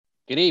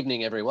Good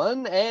evening,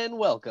 everyone, and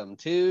welcome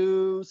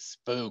to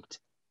Spooked.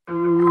 The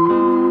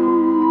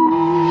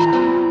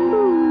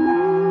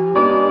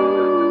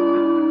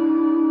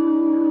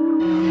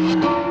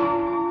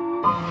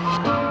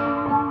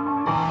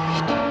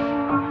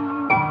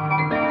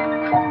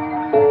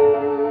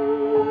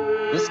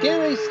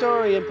Scary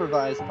Story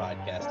Improvised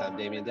Podcast. I'm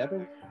Damian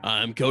Deppin.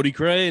 I'm Cody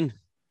Crane.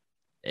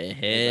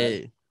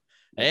 Hey.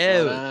 What's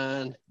going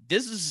on?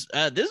 This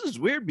is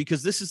weird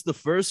because this is the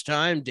first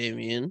time,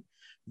 Damian,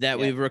 that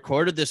we've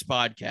recorded this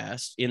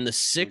podcast in the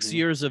 6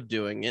 years of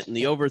doing it, in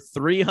the over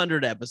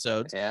 300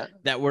 episodes,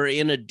 that we're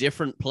in a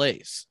different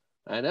place.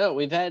 I know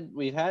we've had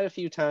a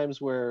few times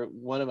where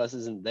one of us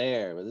isn't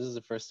there, but this is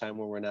the first time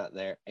where we're not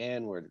there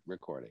and we're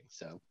recording.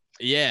 So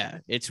yeah,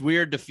 it's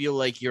weird to feel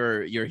like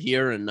you're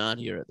here and not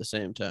here at the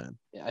same time.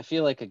 Yeah, I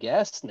feel like a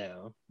guest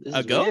now. This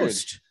is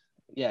ghost.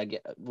 Weird. Yeah,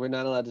 we're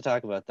not allowed to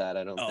talk about that,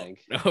 I don't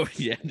think. Oh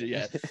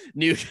yeah.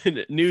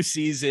 New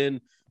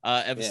season,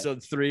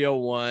 episode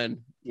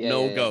 301.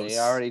 Ghosts.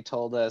 They already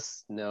told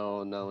us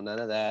no, none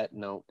of that.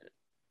 No.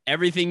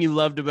 Everything you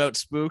loved about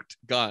Spooked,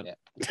 gone. Yeah,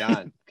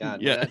 gone.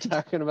 We're not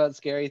talking about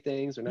scary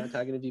things. We're not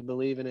talking if you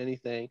believe in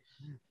anything.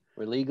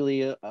 We're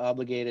legally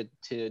obligated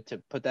to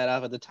put that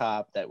off at the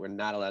top that we're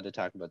not allowed to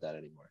talk about that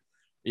anymore.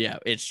 Yeah,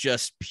 it's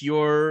just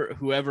pure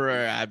whoever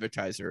our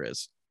advertiser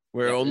is.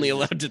 We're only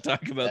allowed to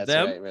talk about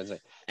them.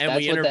 Right. And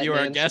we interview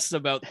our guests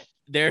about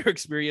their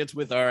experience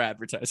with our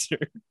advertiser.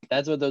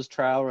 That's what those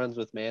trial runs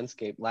with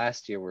Manscaped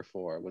last year were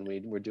for. When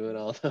we were doing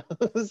all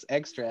those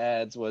extra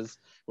ads was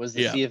to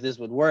see if this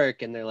would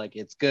work. And they're like,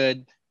 it's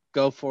good.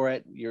 Go for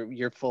it.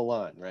 You're full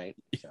on, right?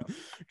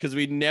 Because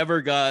we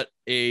never got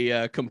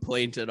a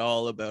complaint at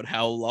all about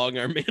how long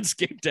our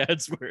Manscaped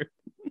ads were.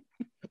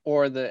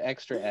 Or the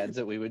extra ads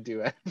that we would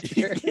do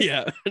after.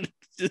 Yeah.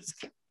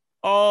 Just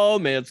all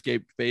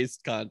Manscaped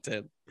based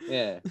content.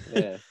 Yeah.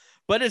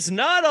 But it's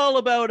not all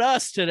about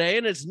us today,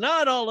 and it's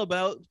not all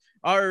about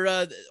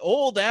our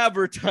old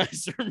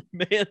advertiser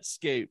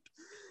Manscaped.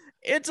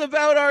 It's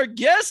about our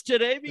guest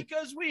today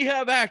because we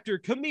have actor,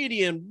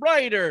 comedian,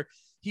 writer.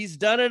 He's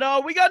done it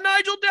all. We got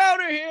Nigel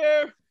Downer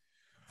here.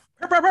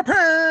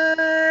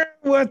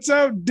 What's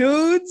up,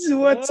 dudes?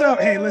 What's up?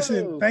 Hey,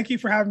 listen, thank you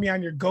for having me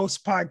on your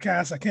Ghost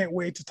podcast. I can't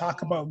wait to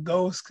talk about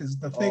ghosts because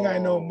the thing I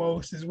know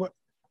most is what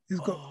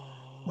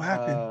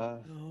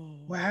happened.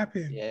 What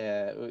happened?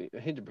 Yeah, I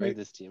hate to break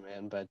this to you,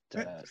 man, but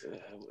we're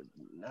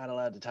not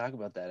allowed to talk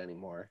about that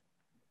anymore.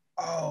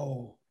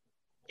 Oh,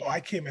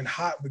 I came in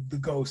hot with the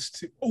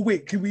ghost. Oh,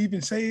 wait, can we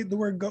even say the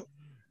word ghost?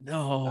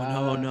 No.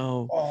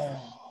 Oh.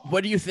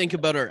 What do you think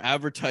about our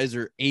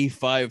advertiser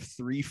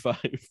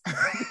A535?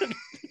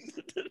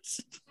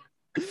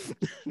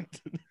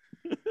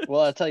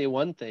 Well, I'll tell you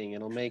one thing.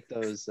 It'll make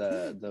those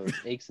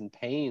aches and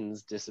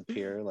pains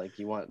disappear. Like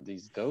you want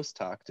these ghost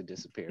talk to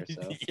disappear.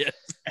 So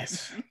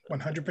yes,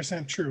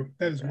 100% true.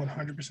 That is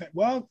 100%.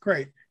 Well,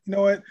 great. You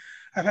know what?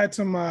 I've had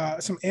some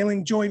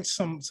ailing joints,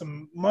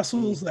 some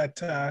muscles that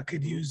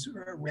could use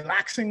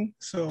relaxing.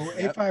 So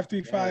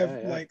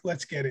A535, like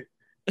let's get it.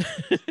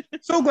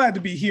 So glad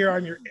to be here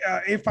on your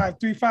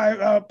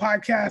A535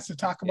 podcast to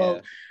talk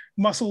about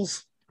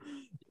muscles.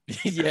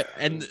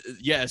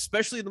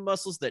 Especially the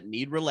muscles that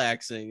need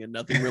relaxing, and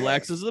nothing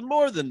relaxes them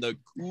more than the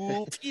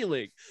cool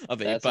feeling of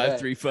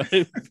A535.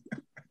 Right.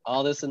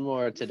 All this and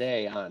more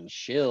today on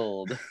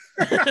Shield.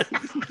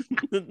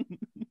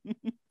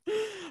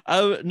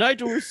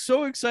 Nigel, we're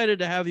so excited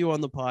to have you on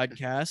the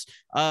podcast.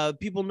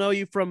 People know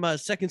you from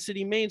Second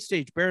City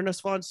Mainstage, Baroness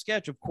Von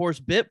Sketch, of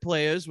course, Bit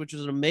Players, which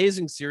is an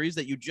amazing series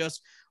that you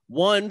just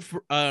won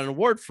an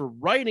award for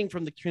writing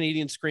from the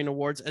Canadian Screen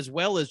Awards, as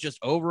well as just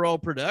overall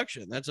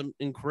production. That's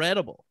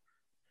incredible.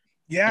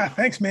 Yeah,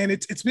 thanks, man.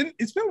 It's been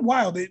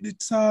wild.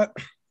 It's I'll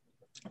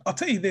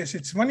tell you this.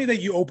 It's funny that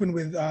you open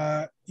with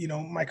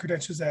my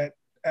credentials at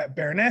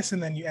Baroness,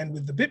 and then you end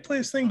with the Bit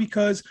Players thing,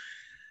 because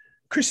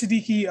Chris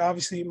Siddiqui,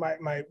 obviously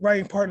my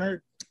writing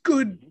partner,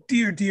 good,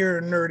 dear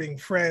nerding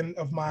friend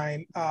of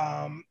mine,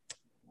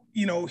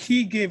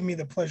 he gave me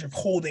the pleasure of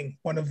holding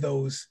one of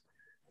those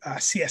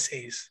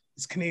CSAs,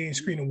 Canadian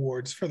Screen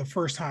Awards, for the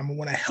first time. And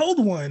when I held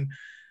one,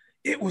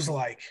 it was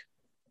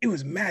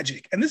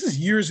magic. And this is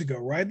years ago,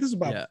 right? This is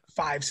about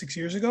 5-6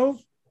 years ago.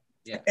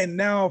 Yeah. And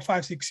now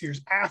 5-6 years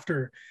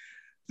after,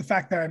 the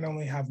fact that I not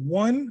only have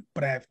one,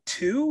 but I have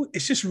two,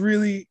 it's just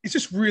really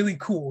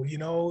cool,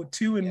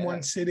 two in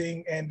one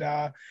sitting. And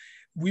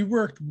we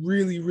worked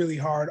really, really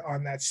hard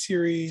on that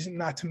series,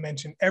 not to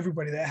mention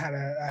everybody that had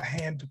a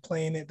hand to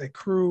play in it, the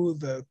crew,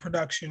 the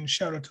production.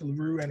 Shout out to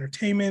LaRue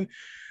Entertainment.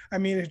 I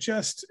mean,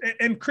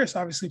 and Chris,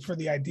 obviously, for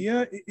the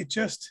idea. It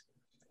just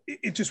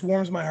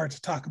warms my heart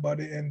to talk about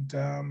it. And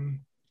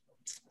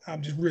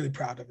I'm just really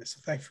proud of it. So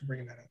thanks for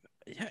bringing that up.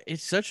 Yeah,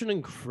 it's such an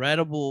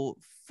incredible,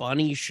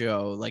 funny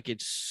show. Like,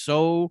 it's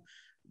so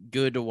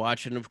good to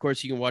watch. And of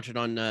course, you can watch it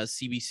on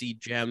CBC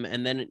Gem.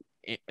 And then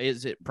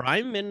is it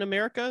Prime in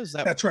America?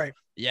 That's right.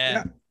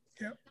 Yeah.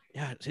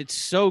 Yeah, it's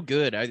so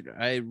good.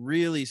 I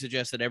really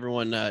suggest that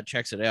everyone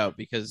checks it out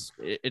because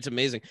it's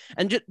amazing.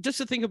 And just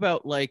to think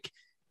about, like,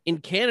 in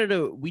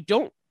Canada, we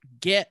don't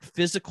get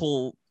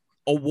physical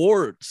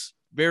awards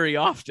very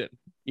often,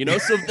 you know.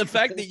 So the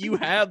fact that you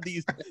have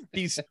these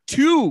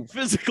 2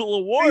 physical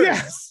awards,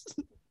 yes.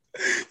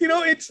 You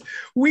know,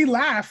 we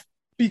laugh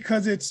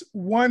because it's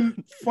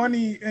 1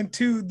 funny and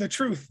 2 the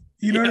truth.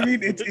 You know what I mean?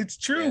 It's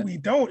true. We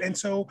don't. And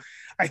so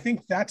I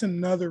think that's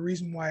another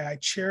reason why I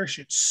cherish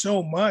it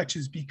so much,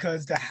 is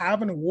because to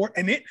have an award,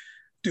 and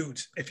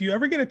dudes, if you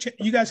ever get a chance,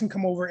 you guys can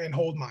come over and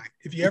hold mine.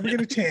 If you ever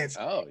get a chance,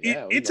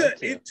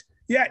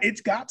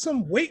 it's got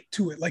some weight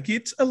to it. Like,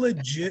 it's a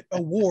legit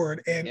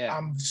award. And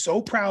I'm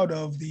so proud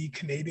of the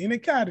Canadian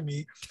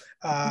Academy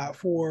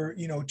for,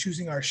 you know,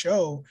 choosing our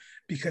show,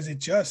 because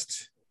it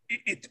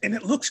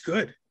looks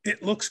good.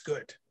 It looks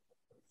good.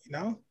 You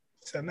know,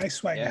 it's a nice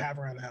swag to have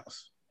around the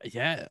house.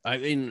 Yeah, I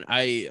mean,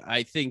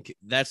 I think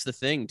that's the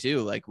thing too.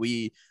 Like,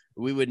 we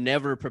would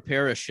never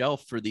prepare a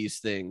shelf for these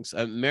things.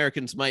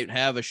 Americans might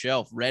have a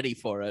shelf ready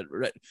for it,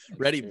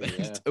 ready.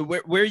 Yeah.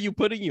 Where are you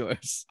putting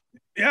yours?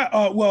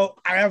 Yeah, well,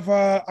 I have.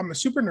 I'm a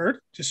super nerd,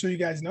 just so you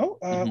guys know.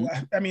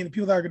 I mean, the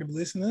people that are going to be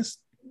listening to this,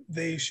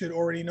 they should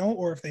already know,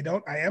 or if they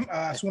don't, I am.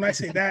 So when I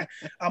say that,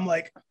 I'm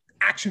like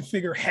action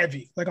figure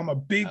heavy. Like, I'm a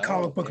big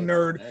comic book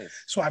nerd.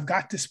 Nice. So I've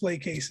got display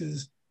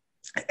cases.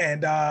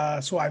 And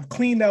so I've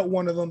cleaned out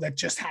one of them that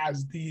just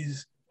has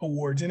these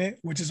awards in it,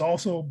 which is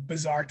also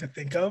bizarre to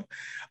think of.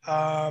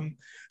 Yeah,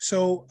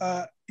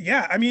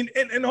 I mean,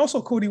 and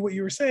also, Cody, what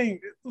you were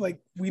saying,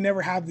 like, we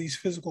never have these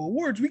physical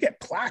awards. We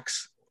get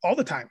plaques all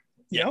the time.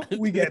 You know,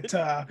 we get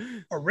a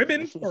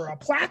ribbon or a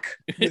plaque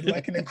with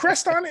like an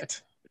crest on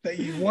it that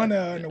you won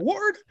an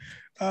award,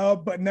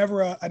 but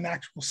never an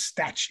actual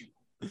statue.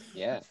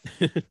 Yeah,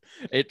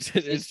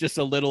 it's just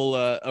a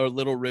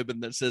little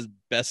ribbon that says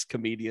best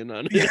comedian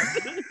on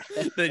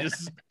it. They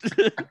just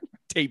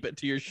tape it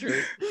to your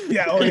shirt.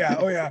 Oh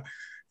yeah.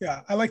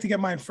 I like to get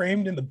mine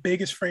framed in the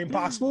biggest frame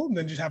possible, and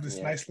then just have this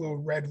nice little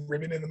red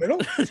ribbon in the middle.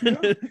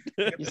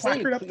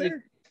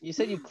 You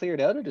said you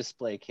cleared out a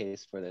display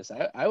case for this.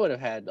 I would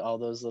have had all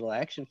those little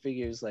action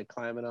figures like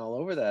climbing all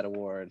over that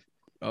award.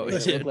 Oh,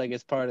 it look like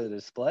it's part of the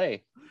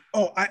display.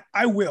 Oh,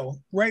 I will.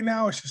 Right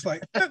now, it's just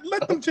like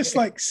let them just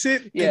like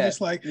sit and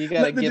just like you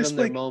gotta give them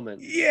their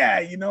moment.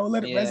 Yeah, you know,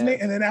 let it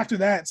resonate, and then after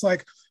that, it's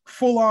like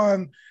full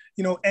on,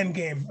 you know,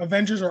 Endgame.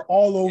 Avengers are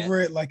all over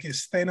it, like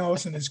it's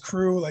Thanos and his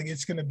crew. Like,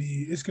 it's gonna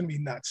be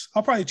nuts.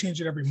 I'll probably change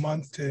it every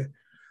month to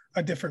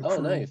a different crew.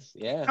 Oh, nice.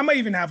 Yeah. I might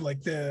even have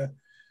like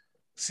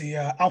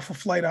Alpha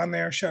Flight on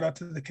there. Shout out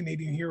to the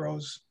Canadian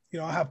heroes. You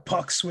know, I'll have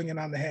Puck swinging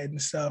on the head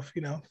and stuff.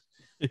 You know.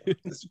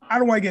 I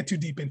don't want to get too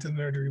deep into the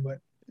nerdery, but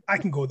I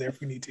can go there if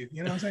we need to.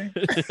 You know what I'm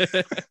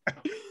saying?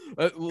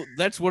 Well,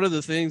 that's one of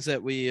the things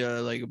that we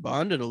like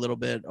bonded a little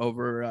bit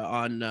over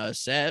on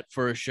set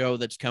for a show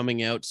that's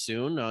coming out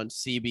soon on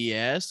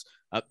CBS.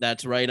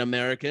 That's right,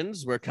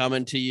 Americans. We're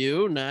coming to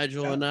you,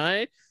 Nigel and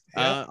I,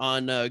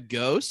 on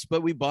Ghosts.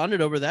 But we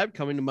bonded over that,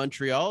 coming to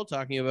Montreal,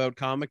 talking about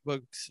comic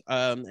books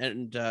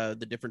and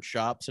the different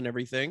shops and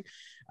everything.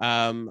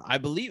 I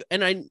believe,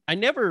 and I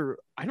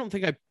don't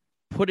think I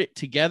put it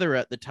together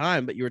at the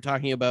time, but you were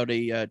talking about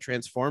a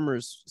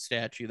Transformers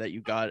statue that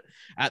you got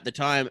at the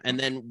time, and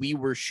then we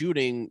were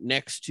shooting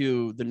next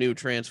to the new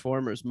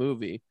Transformers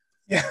movie.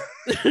 Yeah.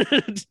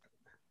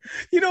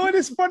 You know, it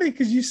is funny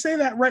because you say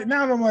that right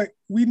now, and I'm like,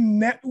 I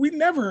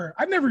never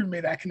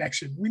made that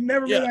connection. We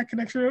never made that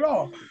connection at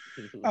all.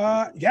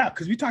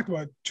 Because we talked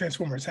about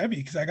Transformers heavy,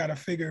 because I got a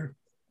figure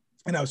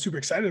and I was super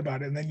excited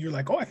about it, and then you're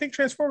like, oh, I think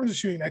Transformers is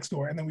shooting next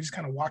door, and then we just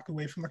kind of walked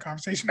away from the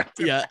conversation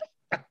after. Yeah.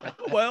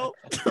 Well,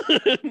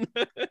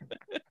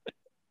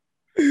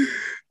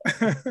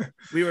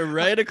 we were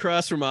right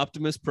across from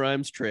Optimus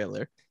Prime's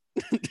trailer.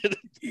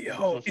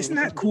 Yo, isn't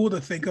that cool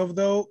to think of,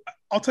 though?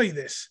 I'll tell you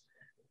this.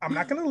 I'm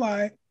not going to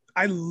lie.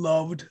 I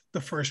loved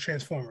the first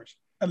Transformers.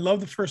 I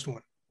love the first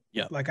one.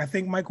 Yeah. Like, I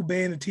think Michael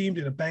Bay and the team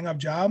did a bang up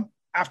job.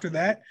 After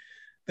that,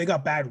 they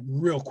got bad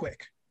real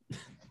quick.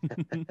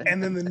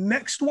 And then the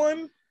next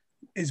one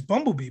is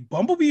Bumblebee.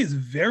 Bumblebee is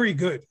very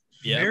good.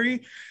 Yeah.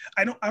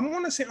 I don't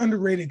want to say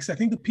underrated, because I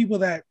think the people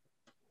that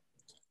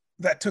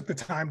took the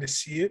time to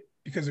see it,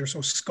 because they're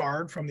so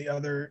scarred from the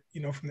other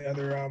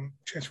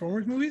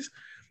Transformers movies,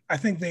 I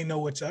think they know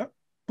what's up.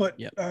 But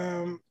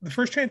the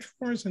first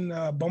Transformers and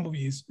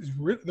Bumblebee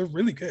they're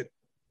really good.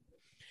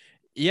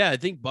 Yeah, I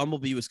think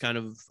Bumblebee was kind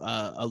of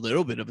a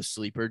little bit of a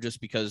sleeper, just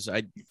because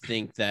I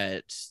think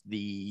that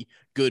the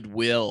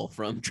goodwill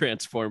from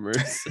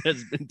Transformers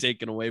has been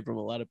taken away from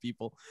a lot of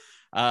people.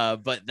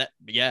 But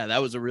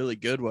that was a really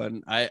good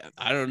one. I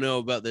don't know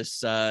about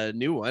this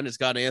new one. It's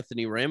got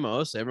Anthony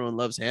Ramos. Everyone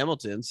loves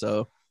Hamilton,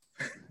 so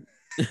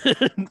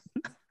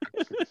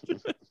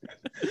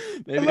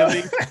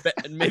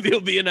maybe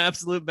it'll be an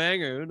absolute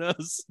banger. Who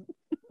knows?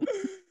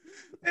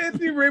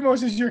 Anthony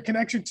Ramos is your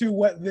connection to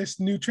what this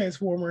new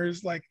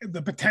Transformers, like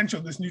the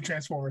potential this new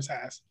Transformers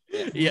has.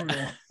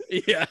 Yeah.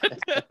 Yeah.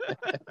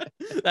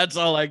 That's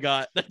all I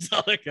got.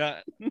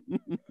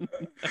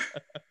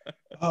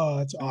 Oh,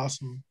 that's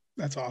awesome.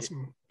 That's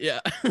awesome. Yeah.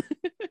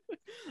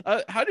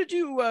 How did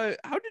you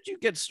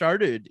get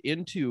started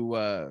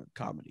into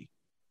comedy?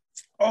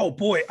 Oh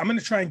boy, I'm gonna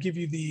try and give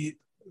you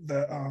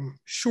the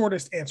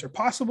shortest answer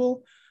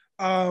possible.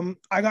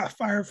 I got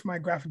fired from my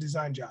graphic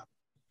design job.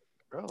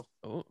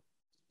 Oh.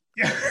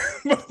 Yeah.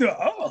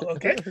 Oh,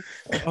 okay.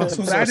 Oh,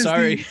 So I'm that is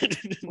sorry.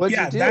 What'd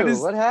yeah, you do? that is-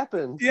 What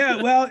happened?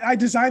 yeah. Well, I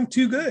designed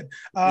too good.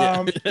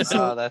 Yeah.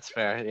 So Oh, that's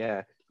fair.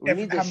 Yeah. We it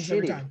need the happens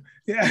every shitty. time.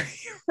 Yeah,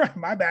 right.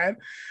 My bad.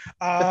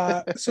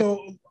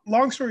 So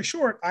long story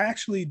short, I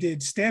actually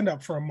did stand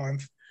up for a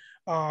month.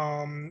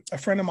 A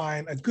friend of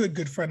mine, a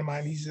good friend of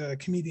mine, he's a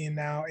comedian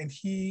now, and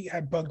he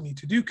had bugged me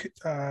to do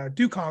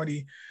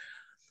comedy,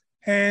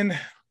 and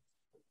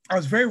I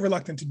was very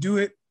reluctant to do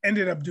it.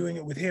 Ended up doing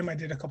it with him. I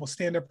did a couple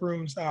stand-up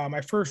rooms.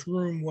 My first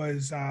room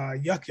was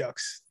Yuck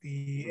Yucks,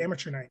 the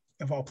amateur night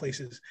of all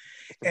places,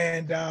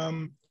 and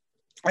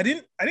I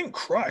didn't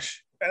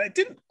crush, and I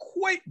didn't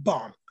quite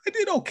bomb. I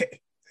did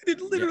okay. I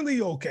did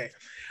literally okay,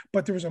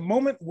 but there was a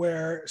moment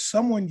where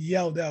someone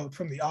yelled out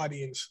from the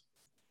audience,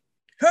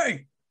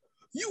 "Hey,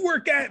 you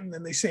work at," and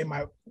then they say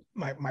my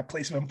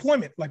place of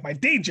employment, like my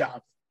day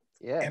job,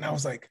 Yeah. and I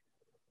was like,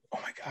 "Oh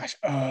my gosh,"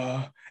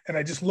 and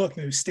I just looked,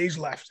 and it was stage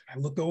left. I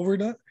looked over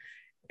to,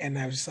 and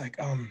I was just like,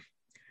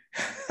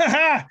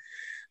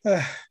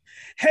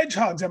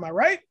 hedgehogs, am I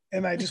right?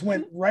 And I just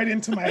went right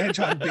into my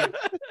hedgehog bit.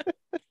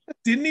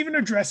 Didn't even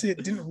address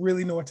it, didn't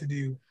really know what to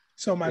do.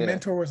 So my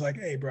mentor was like,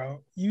 "Hey,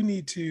 bro, you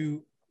need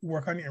to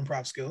work on your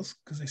improv skills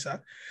because they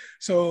suck.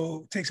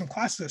 So take some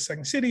classes at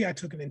Second City." I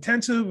took an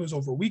intensive, it was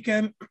over a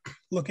weekend.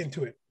 Look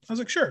into it. I was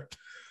like, sure.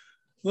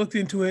 Looked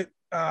into it,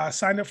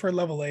 signed up for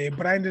level A,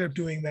 but I ended up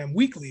doing them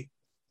weekly.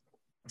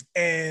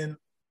 And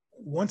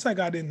once I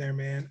got in there,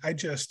 man, I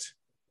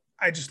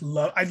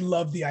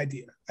love the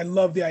idea. I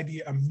love the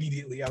idea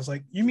immediately. I was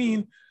like, you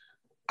mean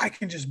I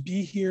can just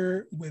be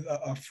here with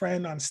a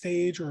friend on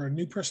stage or a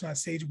new person on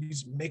stage, we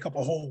just make up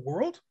a whole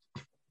world?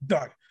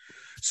 Done.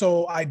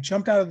 So I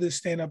jumped out of this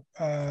stand-up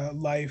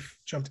life,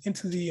 jumped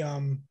into the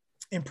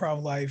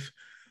improv life.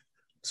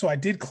 So I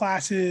did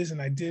classes and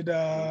I did,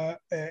 and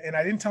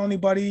I didn't tell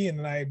anybody. And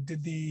then I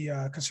did the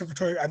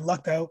conservatory. I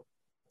lucked out,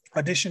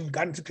 auditioned,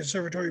 got into the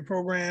conservatory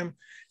program,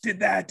 did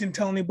that, didn't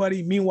tell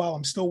anybody. Meanwhile,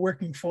 I'm still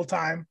working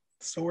full-time,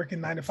 still working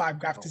 9-to-5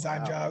 graphic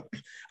design job.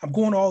 I'm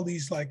going to all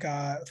these like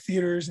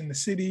theaters in the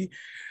city.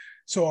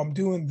 So I'm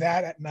doing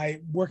that at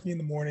night, working in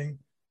the morning.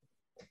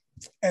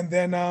 And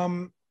then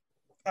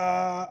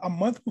a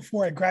month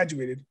before I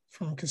graduated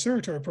from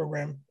conservatory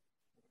program,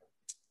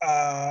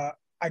 I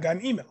got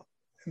an email,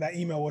 and that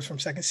email was from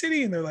Second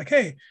City, and they're like,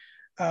 "Hey,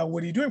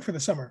 what are you doing for the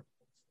summer?"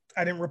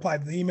 I didn't reply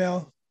to the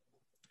email.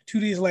 2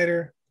 days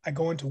later, I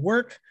go into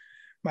work.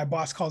 My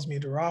boss calls me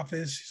into her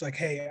office. She's like,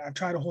 "Hey, I've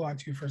tried to hold on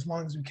to you for as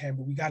long as we can,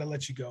 but we got to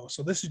let you go."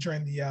 So this is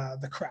during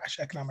the crash,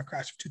 economic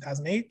crash of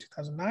 2008,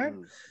 2009.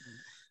 Mm-hmm.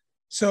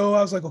 So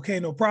I was like, okay,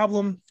 no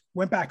problem.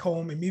 Went back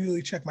home,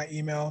 immediately checked my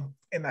email,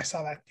 and I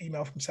saw that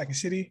email from Second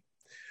City.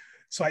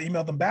 So I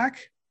emailed them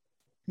back,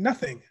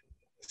 nothing.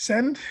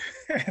 Send.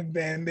 And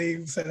then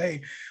they said,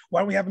 "Hey, why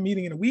don't we have a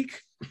meeting in a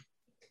week?"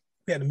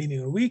 We had a meeting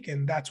in a week,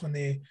 and that's when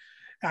they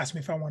asked me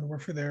if I wanted to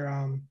work for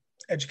their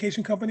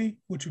education company,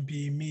 which would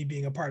be me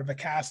being a part of a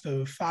cast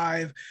of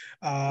 5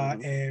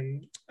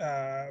 and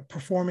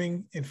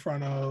performing in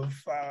front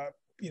of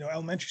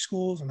elementary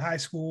schools and high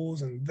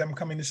schools, and them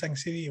coming to Second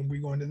City and we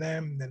going to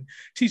them and then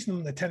teaching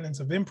them the tenets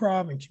of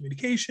improv and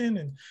communication.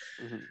 And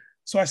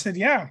so I said,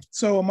 yeah.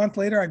 So a month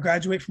later, I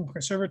graduate from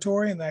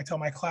conservatory, and then I tell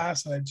my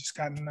class that I just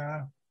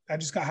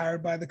got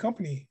hired by the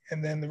company,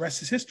 and then the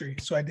rest is history.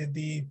 So I did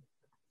the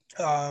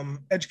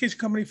education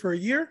company for a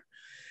year,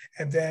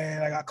 and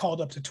then I got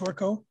called up to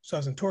Torco. So I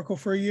was in Torco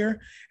for a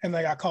year, and then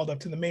I got called up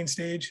to the main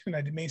stage, and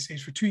I did main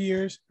stage for 2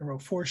 years. I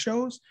wrote 4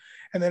 shows.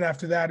 And then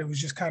after that, it was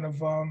just kind of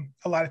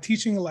a lot of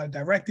teaching, a lot of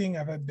directing.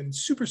 I've been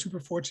super, super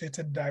fortunate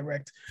to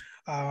direct,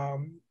 a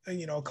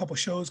couple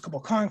shows, a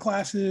couple con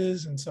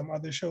classes, and some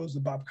other shows,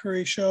 the Bob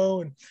Curry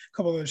Show, and a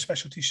couple other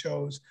specialty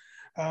shows.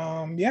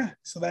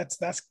 So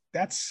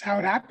that's how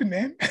it happened,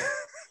 man.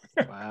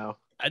 Wow.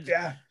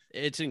 Yeah.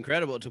 It's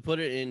incredible to put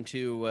it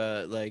into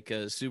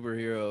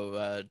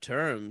superhero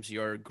terms.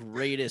 Your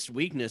greatest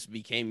weakness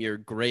became your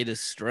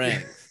greatest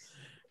strength.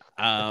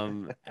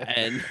 And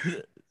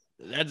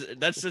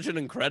that's such an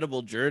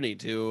incredible journey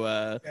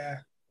to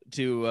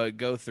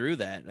go through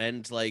that.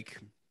 And like,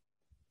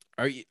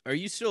 are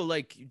you still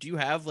like, do you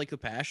have like a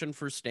passion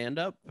for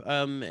stand-up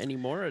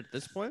anymore at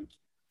this point?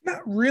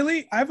 Not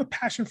really. I have a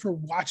passion for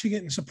watching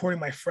it and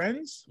supporting my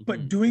friends,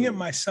 but doing it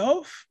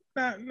myself,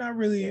 not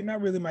really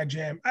my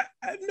jam. I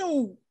have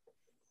no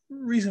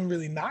reason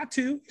really not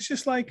to. It's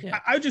just like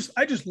I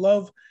just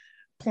love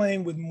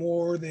playing with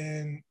more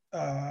than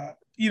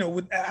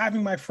with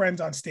having my friends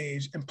on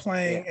stage and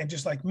playing and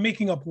just like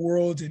making up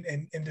worlds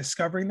and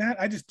discovering that.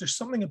 There's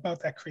something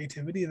about that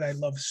creativity that I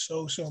love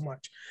so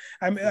much.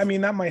 I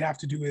mean that might have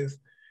to do with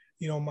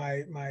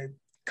my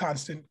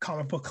constant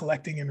comic book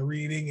collecting and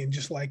reading and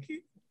just like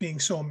being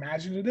so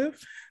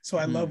imaginative. So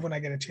I love when I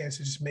get a chance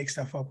to just make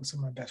stuff up with some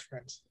of my best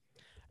friends.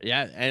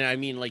 Yeah, and I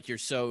mean, like, you're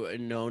so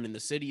known in the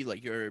city,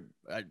 like you're,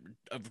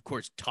 of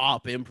course,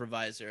 top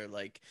improviser.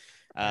 Like,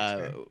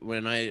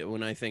 When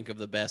I think of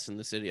the best in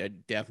the city, I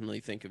definitely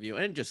think of you,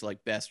 and just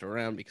like best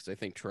around, because I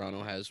think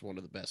Toronto has one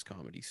of the best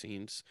comedy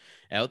scenes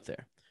out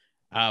there.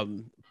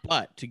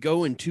 But to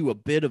go into a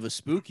bit of a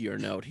spookier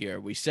note here,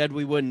 we said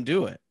we wouldn't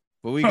do it,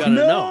 but we gotta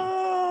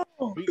know.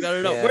 We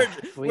gotta know. Yeah,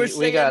 we're saying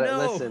we got it.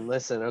 no.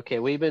 Listen. Okay,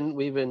 we've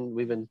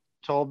been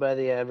told by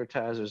the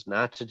advertisers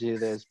not to do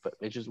this, but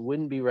it just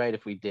wouldn't be right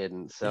if we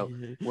didn't. So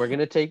we're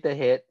gonna take the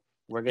hit.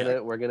 We're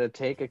gonna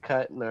take a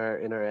cut in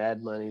our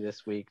ad money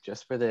this week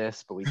just for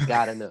this, but we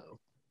gotta know.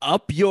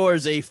 Up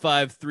yours,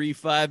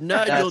 A535.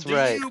 Nigel, That's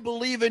right. Do you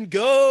believe in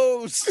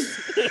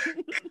ghosts?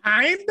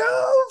 Kind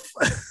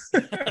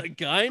of.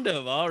 Kind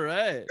of. All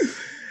right.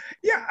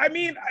 Yeah, I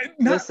mean,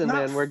 listen,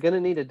 man, we're gonna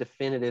need a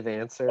definitive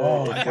answer.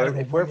 Oh,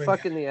 if we're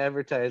fucking the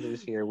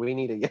advertisers here, we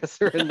need a yes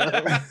or a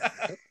no.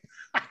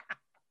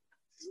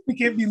 We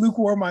can't be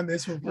lukewarm on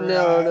this one.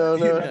 No.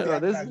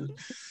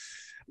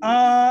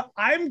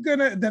 I'm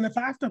gonna then if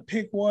I have to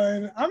pick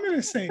one, I'm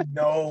gonna say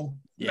no.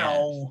 Yeah.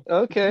 No.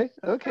 Okay.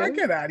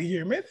 Get out of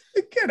here, man.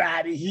 Get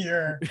out of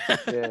here.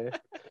 Yeah.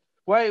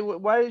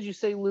 Why did you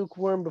say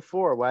lukewarm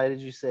before? Why did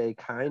you say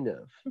kind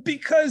of?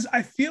 Because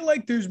I feel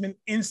like there's been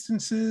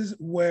instances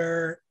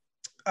where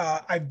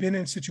I've been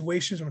in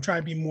situations where I'm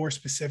trying to be more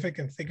specific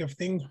and think of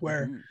things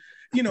where,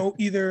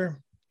 either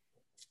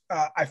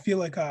I feel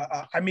like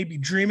I may be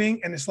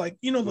dreaming, and it's like,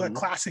 the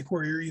classic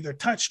where you're either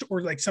touched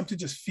or like something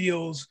just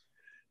feels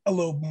a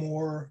little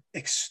more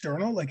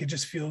external, like it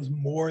just feels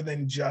more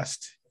than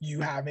just you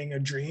having a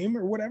dream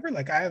or whatever.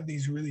 Like I have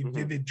these really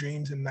vivid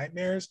dreams and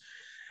nightmares,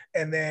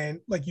 and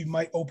then like you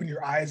might open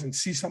your eyes and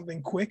see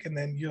something quick, and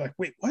then you're like,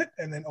 wait, what?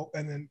 And then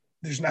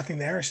there's nothing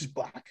there, it's just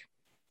black.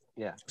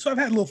 Yeah. So I've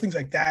had little things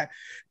like that.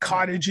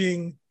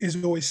 Cottaging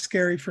is always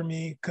scary for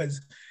me because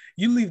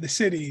you leave the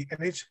city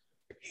and it's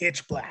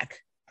pitch black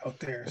out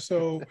there,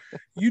 so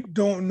you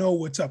don't know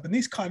what's up, and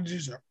these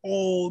cottages are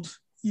old,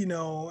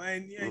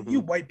 and you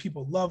white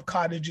people love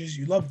cottages.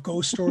 You love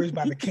ghost stories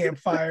by the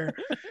campfire.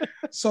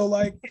 So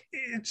like,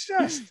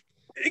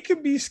 it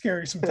can be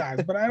scary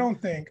sometimes, but I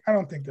don't think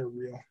they're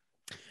real.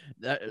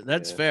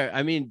 That's fair.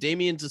 I mean,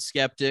 Damien's a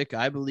skeptic.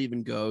 I believe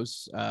in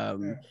ghosts.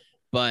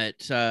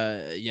 But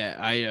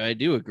I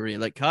do agree.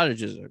 Like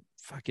cottages are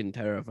fucking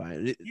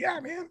terrifying. Yeah,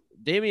 man.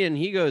 Damien,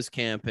 he goes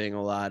camping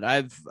a lot.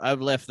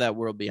 I've left that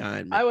world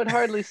behind me. I would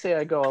hardly say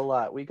I go a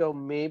lot. We go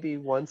maybe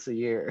once a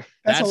year.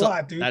 That's a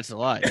lot, dude. That's a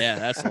lot. Yeah,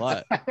 that's a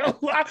lot.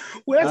 Well,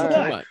 that's a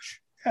lot. Too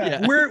much.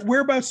 Yeah.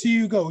 Whereabouts do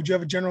you go? Do you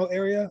have a general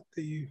area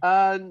that you?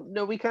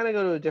 No, we kind of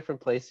go to a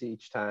different place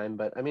each time.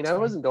 But I mean, I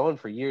wasn't going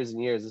for years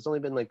and years. It's only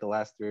been like the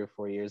last 3 or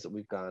 4 years that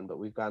we've gone. But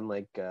we've gone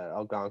like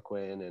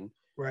Algonquin, and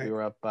we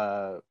were up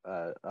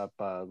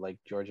like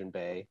Georgian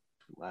Bay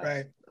last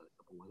a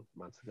couple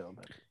months ago.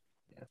 But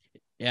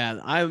yeah,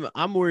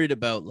 I'm worried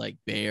about like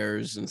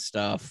bears and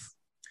stuff.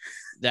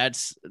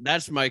 That's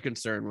my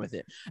concern with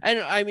it. And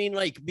I mean,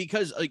 like,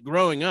 because like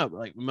growing up,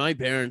 like my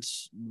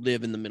parents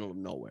live in the middle of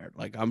nowhere.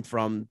 Like I'm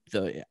from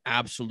the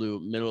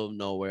absolute middle of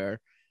nowhere,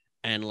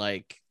 and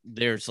like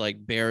there's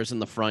like bears in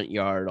the front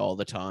yard all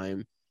the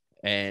time,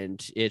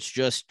 and it's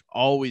just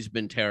always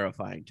been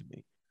terrifying to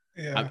me.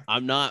 Yeah.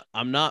 I'm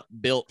not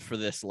built for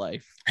this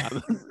life.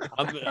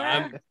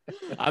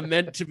 I'm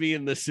meant to be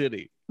in the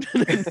city.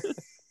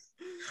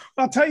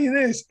 I'll tell you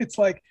this. It's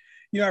like,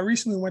 I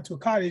recently went to a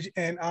cottage,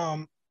 and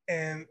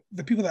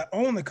the people that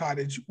own the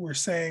cottage were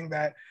saying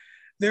that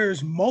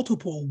there's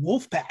multiple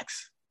wolf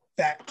packs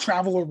that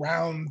travel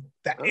around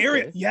that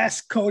area. Yes,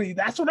 Cody,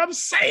 that's what I'm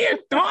saying,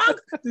 dog.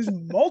 There's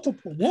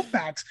multiple wolf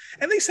packs,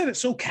 and they said it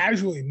so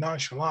casually,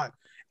 nonchalant.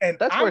 And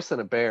that's worse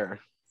than a bear.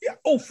 Yeah.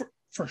 Oh,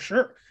 for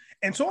sure.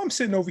 And so I'm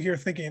sitting over here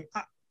thinking,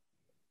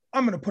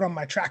 I'm going to put on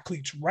my track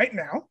cleats right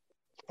now.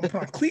 I'm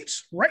putting on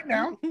cleats right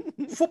now,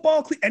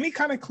 football cleats, any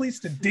kind of cleats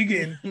to dig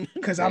in,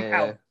 because I'm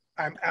out.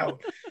 I'm out.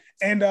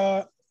 And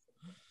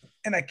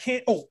I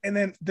can't. Oh, and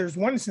then there's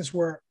one instance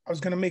where I was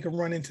going to make a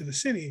run into the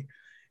city,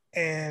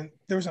 and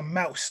there was a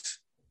mouse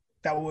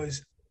that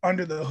was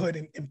under the hood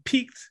and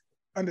peeked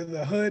under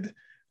the hood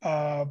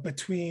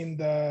between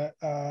the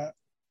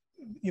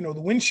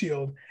the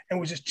windshield, and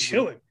was just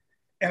chilling.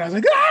 And I was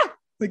like, ah!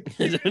 Like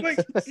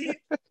it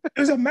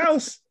was a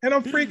mouse, and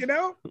I'm freaking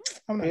out.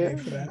 I'm not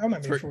made for that. I'm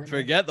not made for it.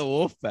 Forget the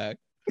wolf pack.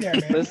 Yeah,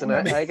 man. Listen,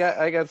 I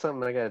got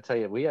something I gotta tell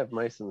you. We have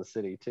mice in the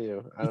city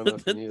too. I don't know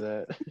if you knew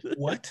that.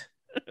 What?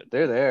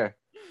 They're there.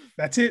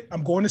 That's it.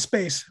 I'm going to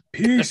space.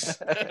 Peace.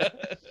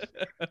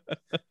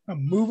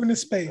 I'm moving to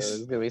space.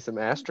 There's gonna be some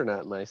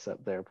astronaut mice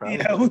up there, probably.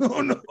 Yeah. Oh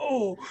no.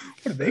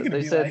 What are they gonna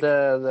be? They said like?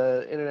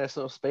 The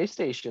International Space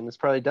Station is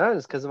probably done.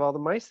 It's because of all the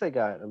mice they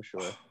got, I'm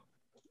sure.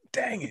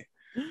 Dang it.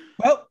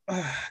 Well,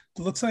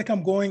 looks like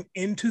I'm going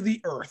into the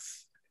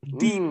earth,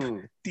 deep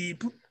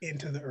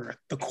into the earth,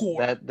 the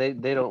core. That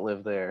they don't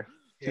live there.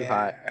 Too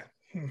hot.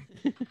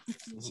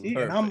 See,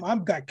 and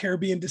I'm got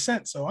Caribbean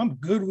descent, so I'm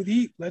good with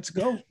heat. Let's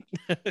go.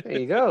 There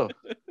you go.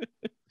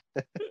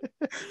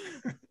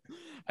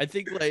 I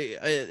think like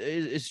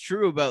it's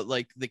true about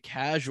like the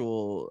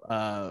casual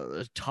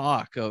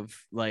talk of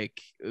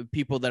like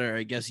people that are,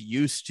 I guess,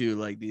 used to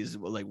like these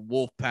like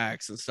wolf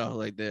packs and stuff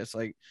like this.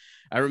 Like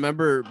I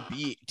remember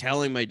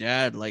telling my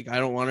dad, like, I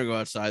don't want to go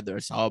outside there.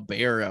 I saw a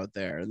bear out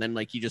there. And then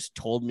like he just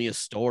told me a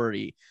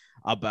story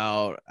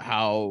about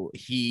how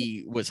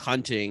he was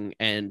hunting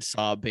and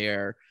saw a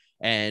bear.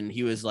 And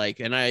he was like,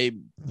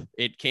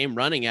 it came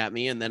running at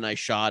me, and then I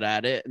shot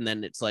at it, and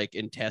then its like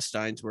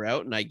intestines were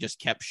out, and I just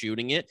kept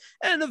shooting it,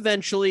 and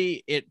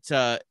eventually it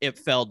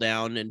fell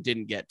down and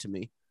didn't get to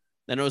me.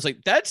 And I was like,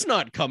 that's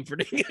not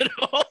comforting at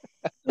all.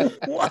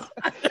 What?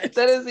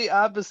 That is the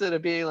opposite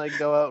of being like,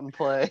 go out and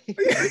play.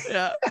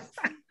 Yeah.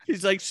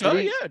 He's like, so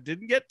yeah, it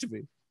didn't get to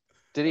me.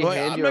 Did he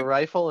hand you a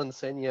rifle and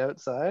send you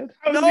outside?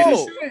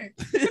 No.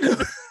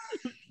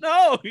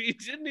 No, he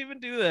didn't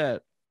even do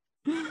that.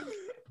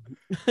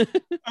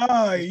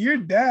 Your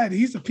dad,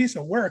 he's a piece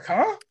of work,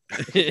 huh?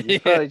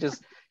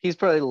 He's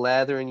probably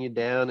lathering you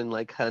down in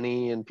like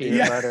honey and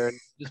peanut butter and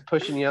just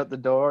pushing you out the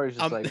door. He's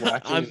just like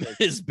watching. He's like,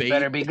 his bait. He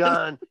better be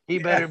gone. He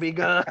better be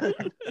gone.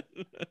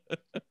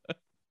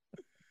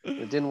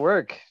 It didn't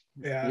work.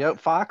 Yeah. You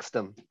outfoxed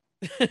him.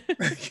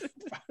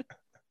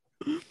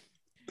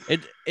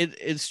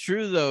 It's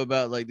true though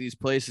about like these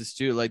places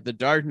too. Like the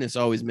darkness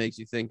always makes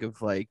you think of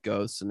like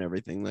ghosts and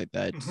everything like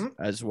that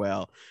as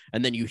well.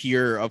 And then you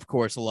hear, of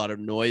course, a lot of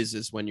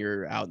noises when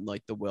you're out in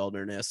like the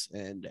wilderness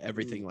and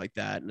everything like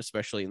that, and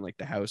especially in like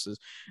the houses.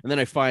 And then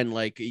I find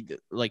like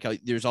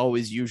there's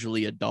always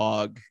usually a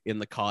dog in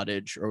the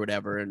cottage or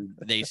whatever, and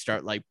they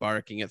start like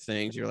barking at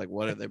things. You're like,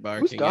 what are they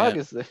barking Whose dog at?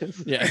 is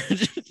this? Yeah,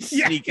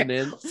 sneaking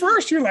in.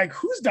 First, you're like,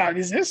 whose dog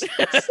is this?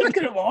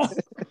 Second of all,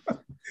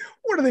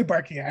 what are they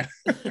barking at?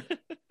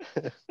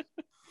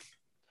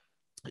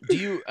 Do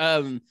you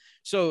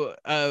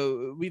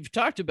we've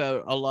talked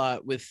about a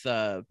lot with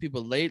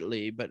people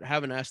lately, but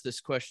haven't asked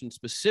this question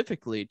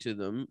specifically to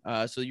them.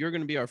 So you're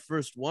going to be our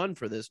first one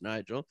for this,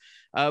 Nigel.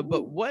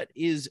 But what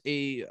is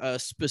a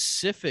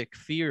specific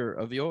fear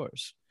of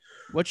yours?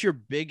 What's your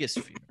biggest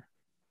fear?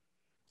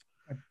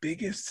 My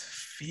biggest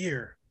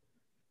fear.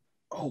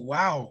 Oh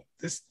wow.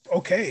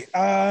 Okay.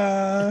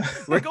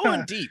 We're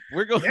going deep.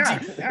 We're going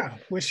deep. Yeah.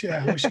 Wish you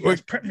guys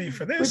prepped me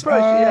for this.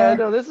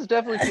 This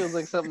definitely feels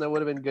like something that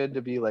would have been good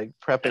to be like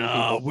prepping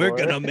people. We're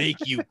gonna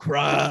make you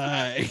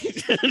cry.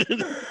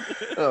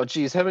 Oh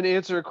geez, haven't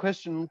answered a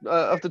question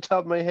off the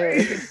top of my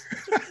head. Just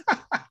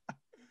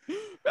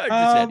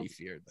any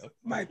fear though.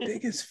 My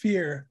biggest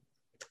fear,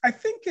 I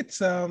think it's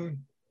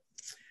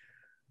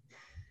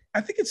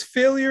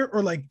failure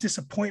or like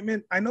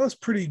disappointment. I know it's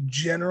pretty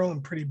general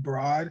and pretty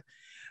broad,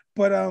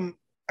 but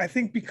I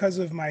think because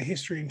of my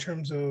history in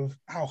terms of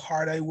how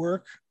hard I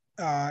work,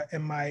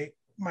 and my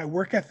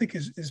work ethic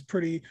is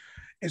pretty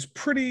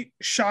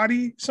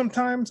shoddy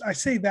sometimes. I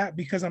say that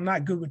because I'm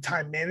not good with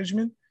time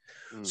management.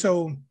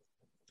 So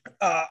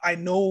I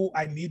know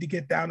I need to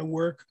get down to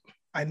work.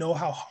 I know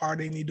how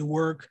hard I need to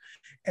work.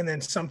 And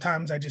then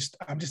sometimes I'm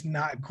just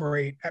not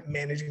great at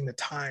managing the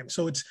time.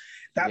 So it's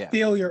that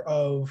failure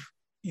of,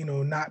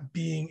 not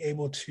being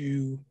able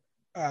to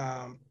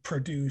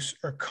produce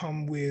or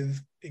come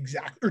with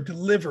or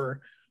deliver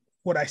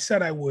what I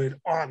said I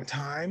would on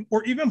time,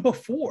 or even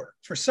before.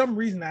 For some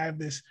reason, I have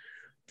this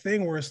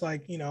thing where it's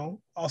like,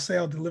 I'll say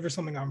I'll deliver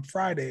something on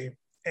Friday,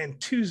 and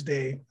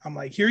Tuesday I'm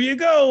like, here you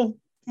go.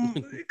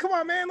 Come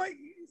on, man. Like,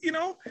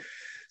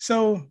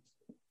 so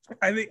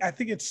I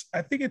think it's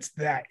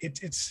that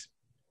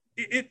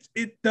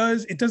it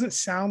doesn't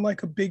sound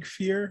like a big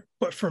fear,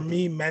 but for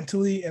me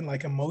mentally and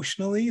like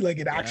emotionally, like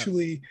it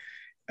actually,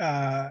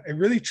 it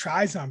really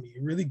tries on me.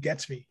 It really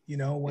gets me,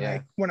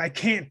 when I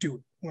can't do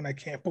it,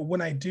 but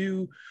when I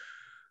do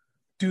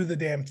the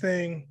damn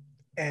thing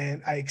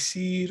and I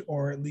exceed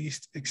or at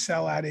least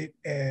excel at it,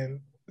 and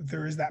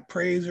there is that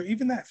praise or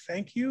even that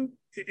thank you,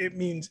 it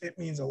means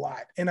a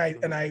lot. And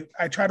I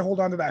try to hold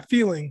on to that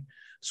feeling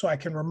so I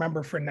can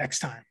remember for next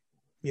time,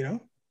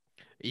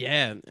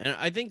 Yeah. And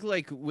I think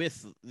like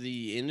with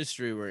the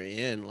industry we're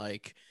in,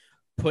 like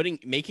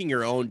making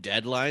your own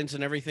deadlines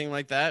and everything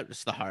like that,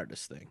 it's the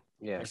hardest thing.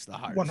 Yeah. It's the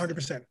hardest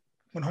 100%.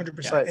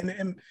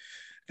 And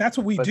that's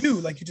what we do.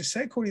 Like you just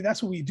said, Cody,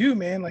 that's what we do,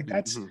 man. Like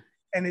that's,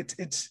 and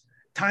it's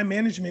time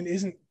management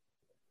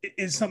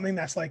is something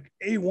that's like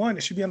A1.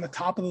 It should be on the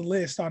top of the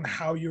list on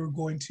how your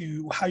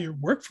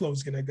workflow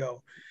is going to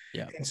go.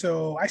 Yeah. And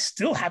so I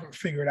still haven't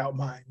figured out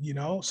mine,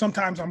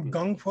 sometimes I'm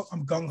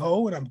gung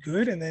ho and I'm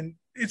good. And then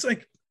it's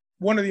like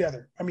one or the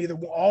other. I'm either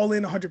all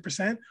in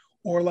 100%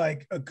 or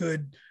like a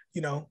good,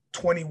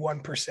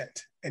 21%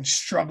 and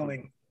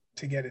struggling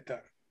to get it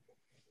done.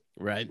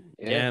 Right.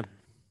 Yeah.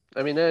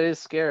 I mean, that is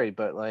scary,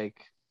 but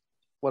like,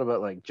 what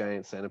about like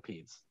giant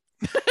centipedes?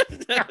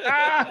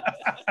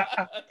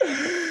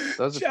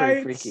 Those are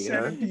pretty freaky,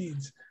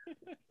 centipedes.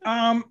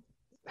 Huh?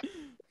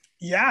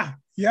 Yeah,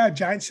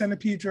 giant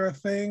centipedes are a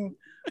thing.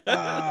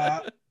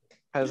 How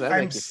does that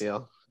make you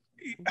feel?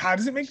 How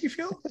does it make you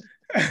feel?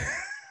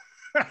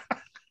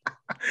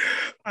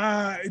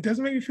 It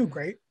doesn't make me feel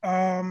great.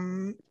 I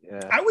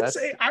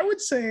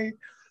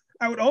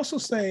would also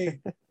say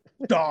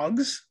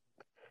dogs,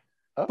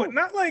 Oh, but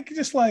not like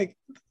just like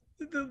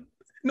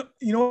no,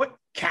 you know what?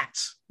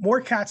 Cats.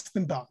 More cats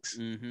than dogs.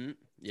 Mm-hmm.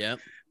 Yeah.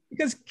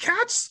 Because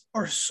cats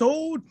are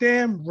so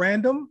damn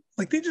random.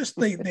 Like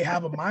they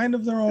have a mind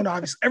of their own.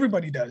 Obviously,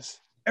 everybody does.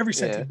 Every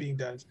sentient being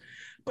does.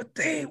 But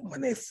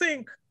when they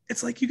think,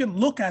 it's like you can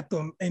look at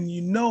them and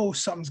you know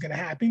something's gonna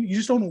happen. You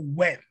just don't know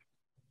when.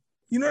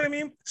 You know what I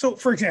mean? So,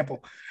 for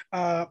example,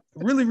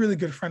 really, really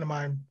good friend of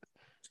mine,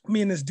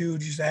 me and this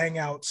dude used to hang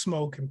out,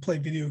 smoke, and play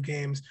video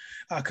games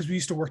because we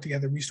used to work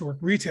together. We used to work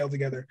retail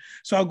together.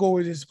 So I'll go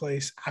over to his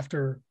place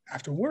after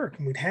work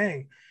and we'd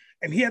hang.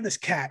 And he had this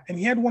cat, and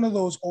he had one of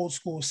those old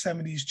school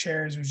 70s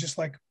chairs. It was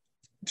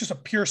just a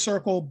pure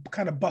circle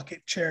kind of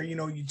bucket chair. You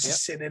know, you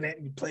just sit in it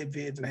and you play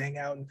vids and hang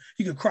out. And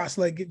you could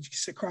cross-legged, you could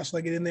sit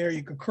cross-legged in there.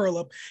 You could curl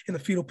up in the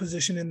fetal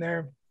position in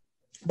there.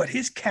 But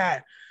his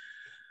cat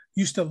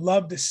used to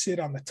love to sit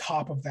on the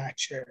top of that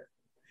chair.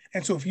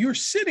 And so if you're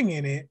sitting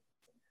in it,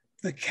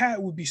 the cat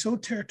would be so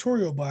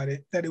territorial about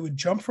it that it would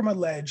jump from a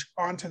ledge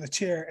onto the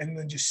chair and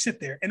then just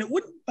sit there. And it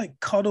wouldn't like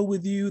cuddle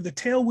with you. The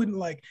tail wouldn't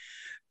like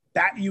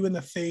bat you in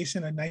the face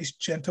in a nice,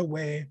 gentle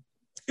way.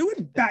 It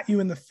would bat you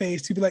in the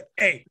face to be like,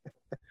 hey,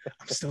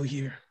 I'm still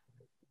here.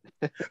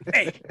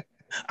 Hey,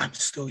 I'm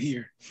still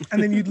here.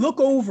 And then you'd look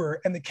over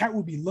and the cat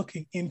would be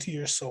looking into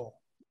your soul.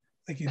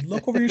 Like you'd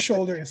look over your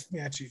shoulder and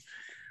looking at you.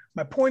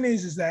 My point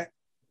is that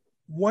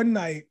one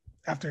night,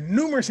 after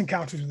numerous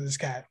encounters with this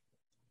cat,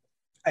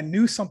 I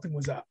knew something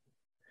was up.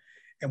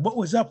 And what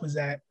was up was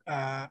that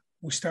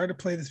we started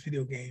to play this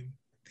video game.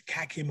 The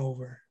cat came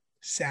over,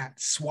 sat,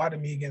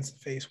 swatted me against the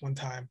face one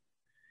time.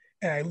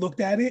 And I looked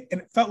at it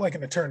and it felt like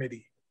an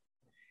eternity.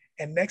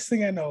 And next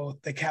thing I know,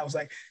 the cat was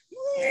like,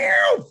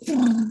 meow,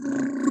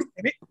 and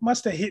it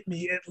must have hit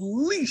me at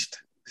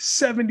least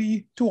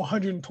 70 to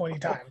 120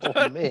 times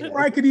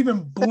before I could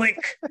even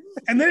blink.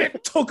 And then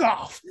it took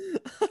off.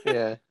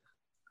 Yeah.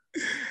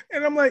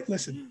 And I'm like,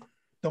 listen,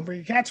 don't bring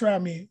your cats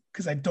around me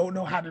because I don't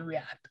know how to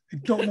react. I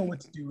don't know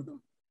what to do with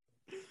them.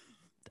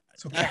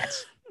 So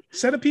cats.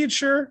 Centipede,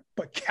 sure,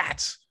 but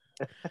cats.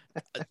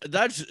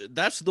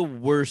 That's the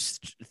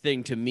worst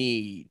thing to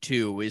me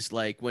too, is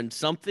like when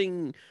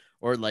something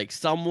or like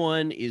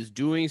someone is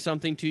doing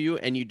something to you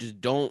and you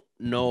just don't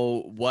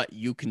know what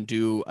you can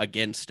do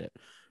against it.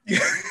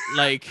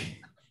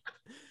 Like,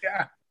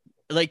 yeah.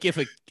 Like if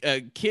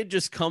a kid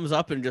just comes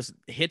up and just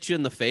hits you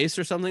in the face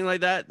or something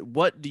like that,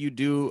 what do you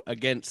do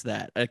against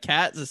that? A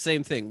cat's the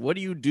same thing. What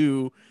do you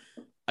do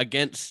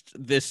against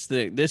this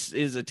thing? This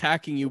is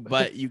attacking you,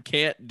 but you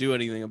can't do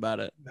anything about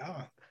it.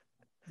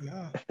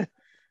 No.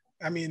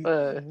 I mean,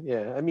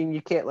 yeah. I mean,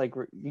 you can't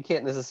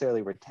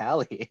necessarily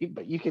retaliate,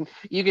 but you can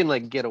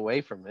like get away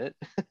from it.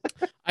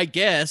 I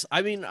guess.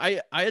 I mean,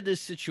 I had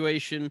this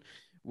situation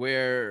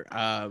where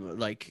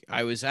like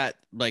I was at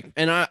like,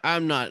 and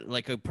I'm not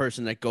like a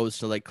person that goes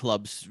to like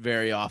clubs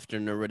very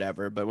often or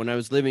whatever, but when I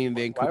was living in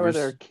Vancouver, why were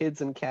there kids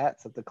and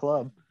cats at the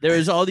club? There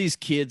was all these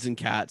kids and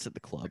cats at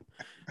the club.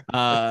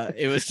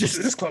 It was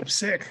just this club's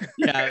sick.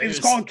 Yeah, it's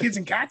called Kids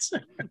and Cats.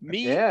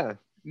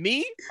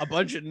 Me, a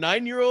bunch of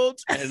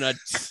 9-year-olds and a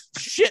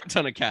shit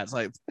ton of cats,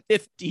 like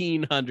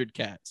 1,500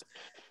 cats.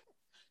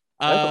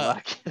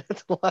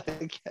 That's a lot of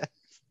cats.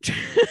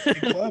 Big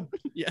club.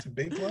 Yeah, it's a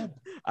big club.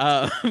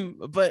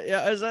 But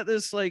yeah, I was at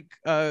this like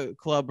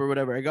club or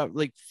whatever. I got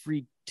like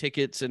free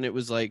tickets, and it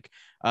was like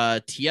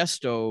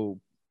Tiesto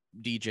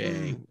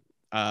DJing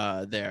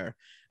there,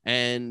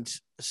 and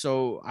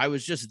so I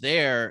was just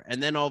there,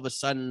 and then all of a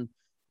sudden,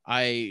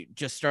 I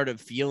just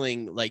started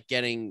feeling like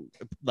getting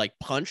like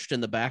punched in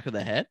the back of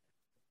the head.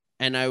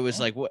 And I was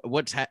like,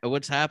 what's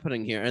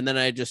happening here? And then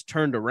I just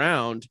turned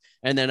around,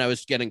 and then I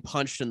was getting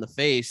punched in the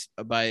face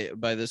by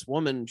this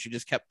woman. She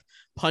just kept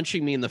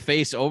punching me in the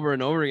face over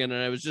and over again.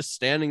 And I was just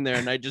standing there,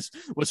 and I just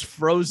was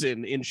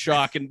frozen in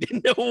shock and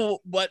didn't know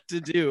what to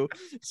do.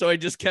 So I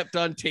just kept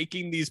on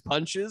taking these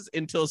punches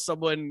until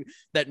someone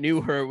that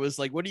knew her was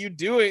like, what are you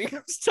doing?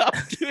 Stop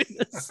doing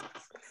this.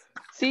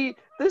 See,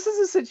 this is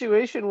a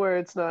situation where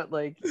it's not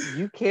like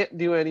you can't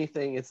do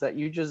anything. It's that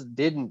you just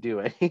didn't do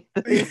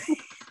anything.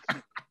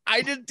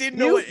 I just didn't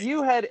know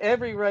you had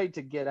every right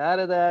to get out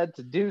of that,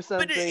 to do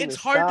something. But it's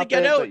hard to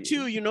get out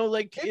too, you know,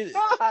 like it's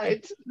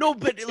not. No,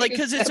 but like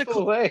because it's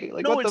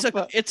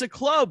a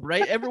club,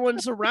 right?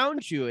 Everyone's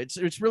around you.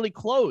 It's really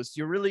close.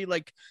 You're really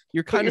like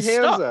you're kind of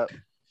stuck. Up.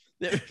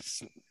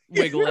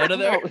 Wiggle out of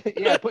there.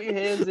 Yeah, put your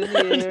hands in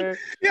the air.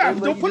 Yeah,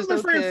 don't put them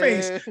in front of your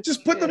face.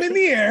 Just put them in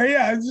the air.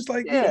 Yeah, just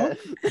like you know.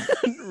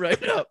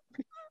 Right up.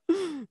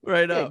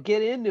 Right up.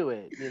 Get into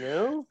it, you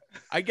know?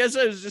 I guess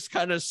I was just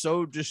kind of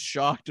so just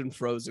shocked and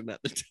frozen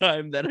at the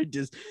time that I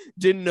just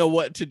didn't know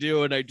what to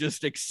do, and I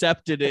just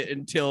accepted it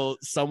until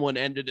someone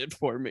ended it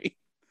for me.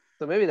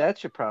 So maybe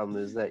that's your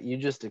problem, is that you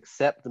just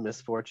accept the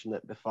misfortune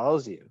that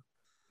befalls you.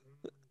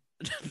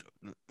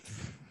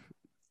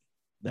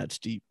 That's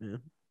deep,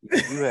 man.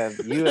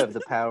 You have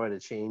the power to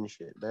change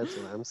it. That's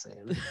what I'm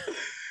saying.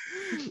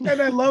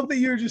 And I love that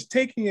you're just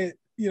taking it,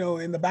 you know,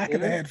 in the back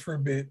of the head for a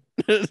bit.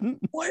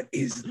 What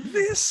is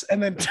this?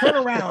 And then turn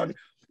around,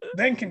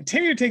 then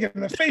continue to take it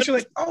in the face. You're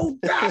like, oh,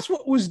 that's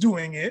what was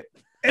doing it.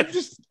 And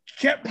just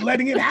kept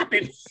letting it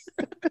happen.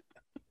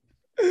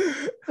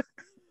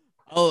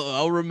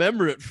 I'll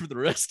remember it for the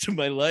rest of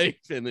my life,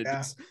 and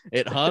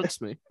it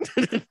haunts me.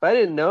 If I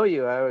didn't know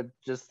you, I would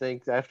just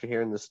think after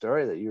hearing the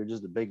story that you were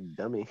just a big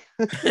dummy.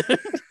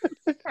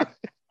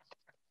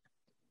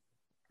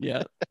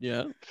 Yeah.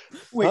 Wait,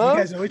 you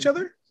guys know each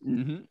other?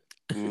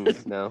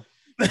 Mm-hmm. No.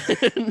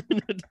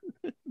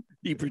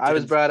 We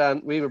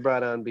were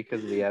brought on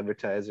because of the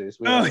advertisers.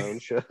 We have our own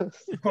shows.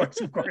 Of course.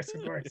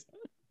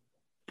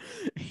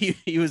 He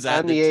was at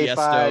I'm the A5,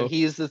 Tiesto.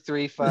 he's the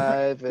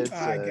 3-5.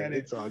 I get it.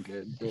 It's all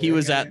good. Yeah. He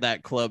was at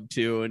that club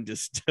too and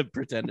just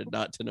pretended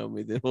not to know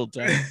me the whole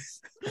time.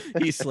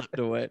 He slipped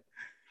away.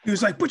 He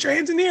was like, put your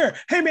hands in the air.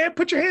 Hey, man,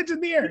 put your hands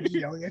in the air. He's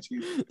yelling at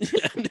you.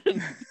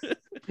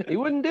 He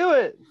wouldn't do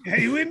it. Yeah,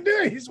 he wouldn't do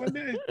it. He just wouldn't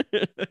do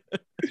it.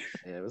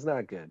 Yeah, it was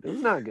not good. It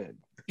was not good.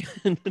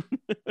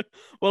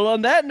 Well,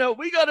 on that note,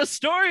 we got a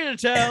story to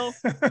tell.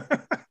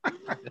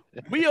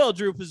 We all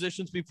drew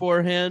positions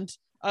beforehand.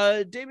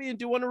 Damien,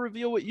 do you want to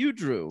reveal what you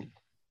drew?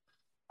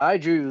 I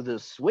drew the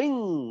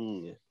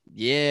swing.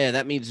 Yeah,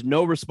 that means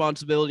no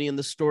responsibility in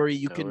the story.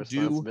 You can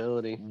do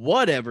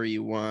whatever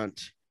you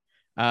want.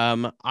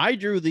 I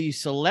drew the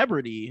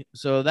celebrity,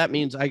 so that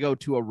means I go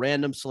to a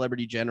random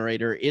celebrity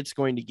generator. It's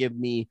going to give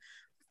me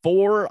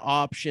 4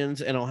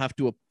 options, and I'll have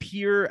to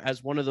appear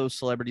as one of those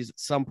celebrities at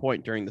some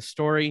point during the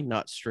story,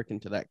 not stricken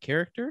to that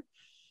character.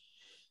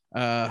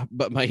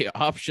 But my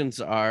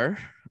options are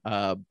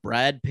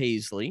Brad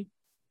Paisley,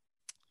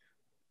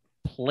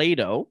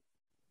 Plato,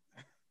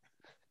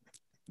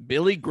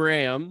 Billy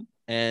Graham,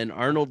 and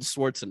Arnold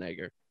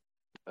Schwarzenegger.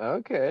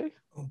 Okay.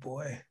 Oh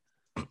boy.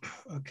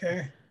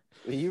 Okay.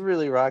 You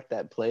really rocked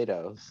that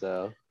Play-Doh,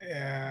 so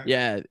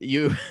yeah.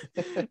 You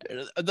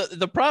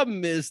the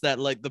problem is that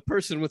like the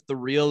person with the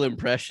real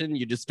impression,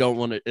 you just don't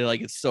want to,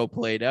 like, it's so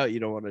played out, you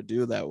don't want to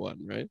do that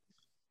one, right?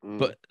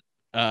 But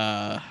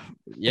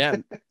yeah,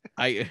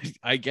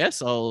 I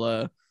guess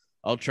I'll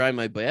try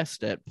my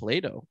best at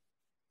Play-Doh.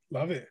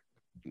 Love it.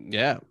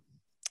 Yeah,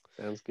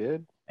 sounds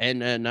good. And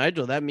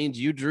Nigel, that means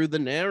you drew the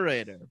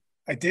narrator.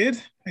 I did.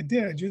 I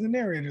drew the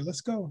narrator. Let's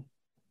go.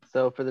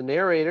 So for the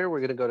narrator,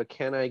 we're going to go to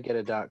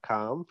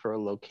canigeta.com for a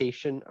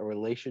location, a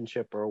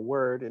relationship, or a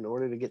word in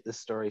order to get this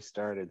story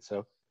started.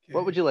 So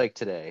What would you like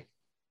today?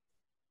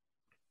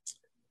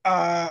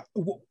 Let's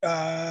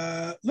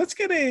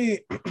get a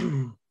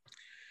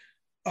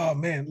oh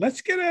man,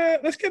 let's get a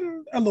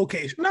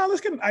location. No,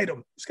 let's get an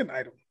item.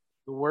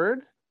 The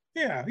word?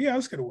 Yeah,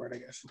 let's get a word, I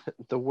guess.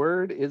 The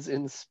word is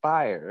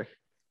inspire.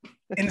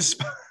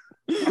 Inspire.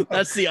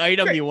 That's the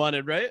item you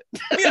wanted, right?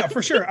 Yeah,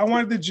 for sure. I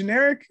wanted the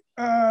generic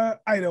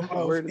item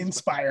of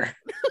inspire.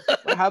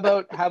 How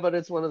about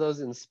it's one of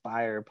those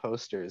inspire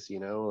posters, you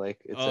know,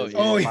 like it says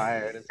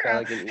inspire, and it's kind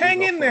of like an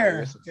hang in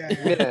there.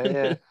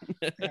 Yeah.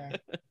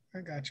 I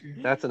got you.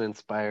 That's an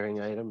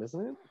inspiring item, isn't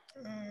it?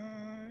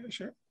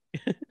 Sure.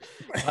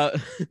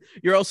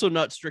 You're also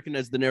not stricken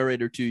as the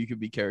narrator too. You could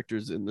be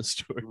characters in the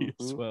story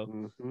as well.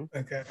 Mm-hmm.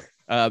 Okay.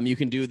 You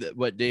can do that.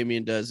 What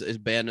Damien does is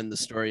abandon the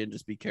story and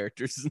just be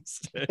characters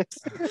instead.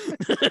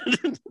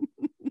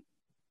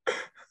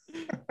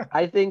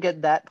 I think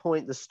at that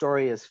point the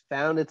story has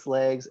found its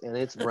legs and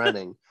it's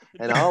running,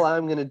 and all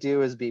I'm gonna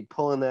do is be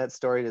pulling that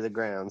story to the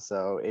ground.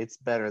 So it's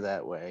better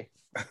that way.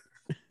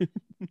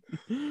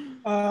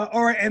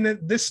 All right, and then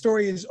this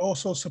story is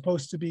also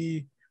supposed to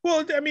be.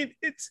 Well, I mean,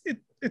 it's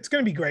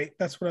going to be great.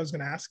 That's what I was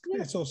going to ask.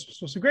 Yeah. It's also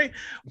supposed to be great,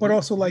 but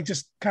also like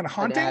just kind of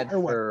haunting or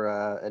what?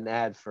 An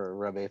ad for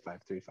Rub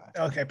A535.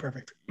 Okay,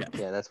 perfect.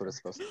 Yeah, that's what it's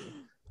supposed to be.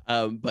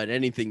 But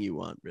anything you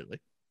want,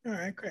 really. All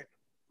right, great.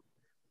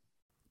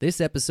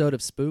 This episode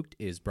of Spooked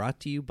is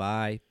brought to you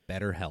by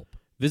BetterHelp.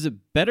 Visit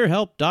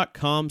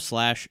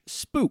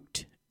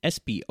betterhelp.com/spooked,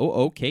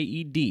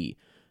 SPOOKED,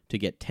 to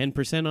get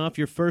 10% off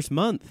your first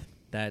month.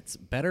 That's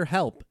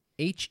BetterHelp,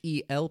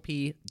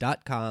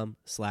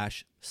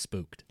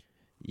 HELP.com/spooked.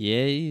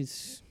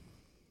 Yes.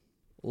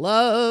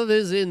 Love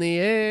is in the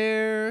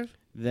air.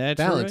 That's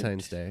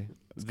Valentine's Day.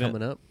 It's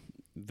coming up.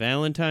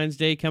 Valentine's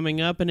Day coming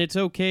up, and it's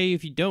okay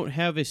if you don't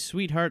have a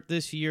sweetheart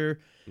this year.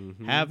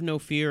 Mm-hmm. Have no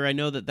fear. I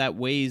know that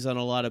weighs on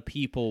a lot of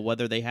people,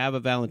 whether they have a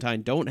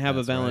Valentine, don't have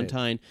a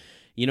Valentine. Right.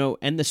 You know,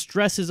 and the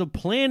stresses of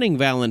planning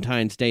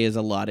Valentine's Day is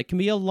a lot. It can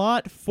be a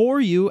lot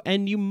for you,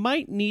 and you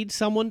might need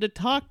someone to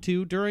talk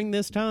to during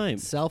this time.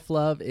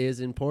 Self-love is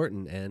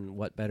important, and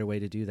what better way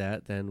to do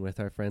that than with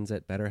our friends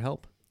at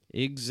BetterHelp?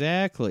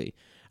 Exactly.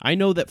 I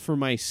know that for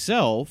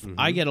myself,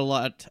 I get a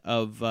lot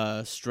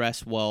of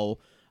stress while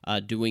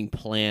doing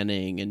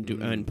planning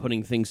and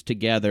putting things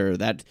together.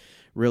 That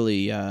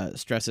really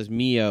stresses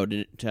me out.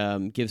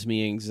 It gives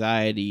me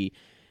anxiety.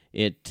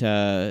 It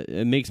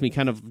makes me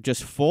kind of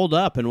just fold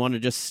up and want to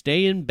just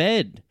stay in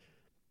bed.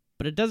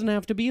 But it doesn't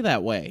have to be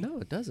that way. No,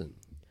 it doesn't.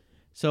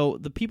 So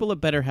the people at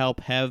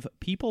BetterHelp have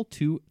people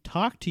to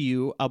talk to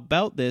you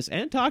about this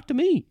and talk to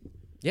me.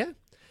 Yeah.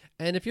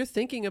 And if you're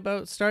thinking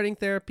about starting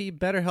therapy,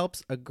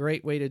 BetterHelp's a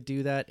great way to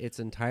do that. It's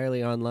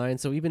entirely online.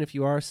 So even if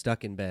you are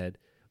stuck in bed,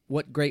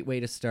 what great way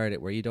to start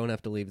it where you don't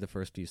have to leave the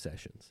first few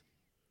sessions.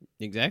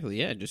 Exactly.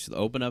 Yeah. Just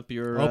open up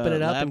your Open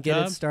it up laptop. and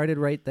get it started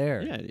right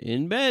there. Yeah.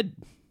 In bed.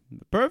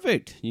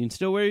 Perfect. You can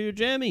still wear your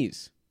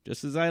jammies,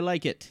 just as I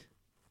like it.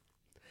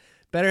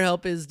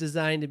 BetterHelp is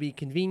designed to be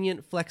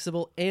convenient,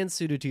 flexible, and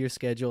suited to your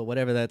schedule,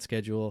 whatever that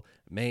schedule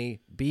may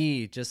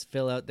be. Just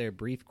fill out their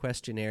brief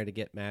questionnaire to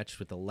get matched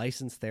with a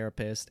licensed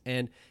therapist.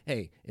 And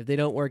hey, if they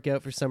don't work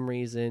out for some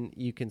reason,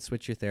 you can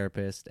switch your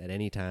therapist at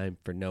any time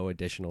for no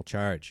additional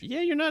charge.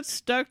 Yeah, you're not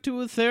stuck to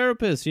a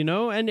therapist,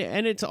 and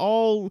it's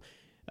all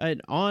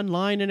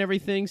online and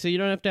everything, so you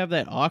don't have to have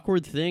that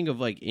awkward thing of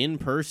like in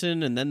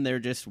person, and then they're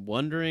just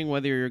wondering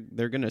whether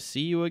they're going to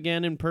see you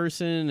again in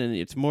person, and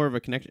it's more of a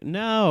connection.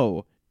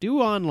 No. Do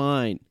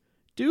online.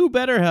 Do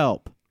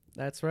BetterHelp.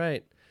 That's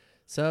right.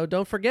 So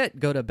don't forget,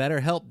 go to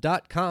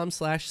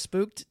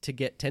betterhelp.com/spooked to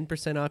get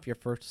 10% off your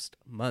first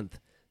month.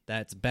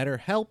 That's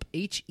BetterHelp,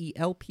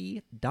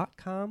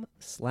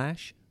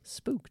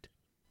 HELP.com/spooked.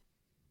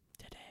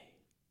 Today.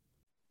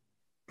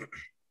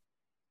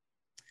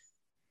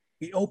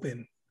 We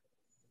open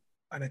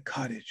on a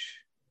cottage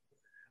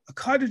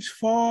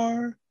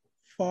far,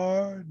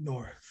 far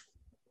north.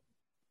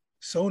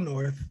 So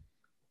north,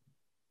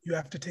 you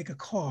have to take a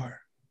car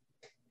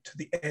to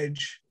the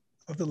edge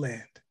of the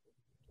land.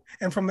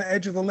 And from the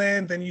edge of the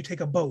land, then you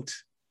take a boat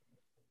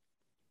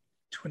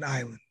to an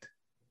island.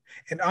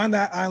 And on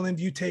that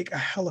island, you take a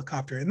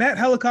helicopter. And that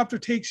helicopter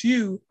takes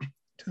you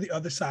to the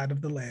other side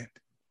of the land,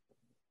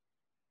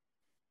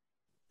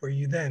 where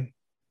you then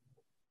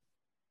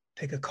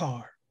take a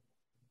car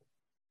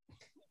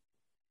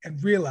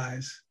and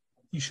realize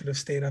you should have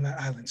stayed on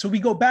that island. So we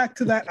go back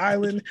to that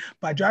island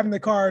by driving the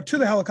car to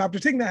the helicopter,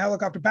 taking the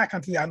helicopter back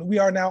onto the island. We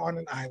are now on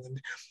an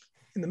island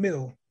in the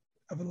middle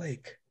of a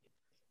lake.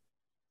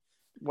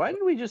 Why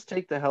didn't we just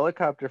take the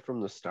helicopter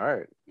from the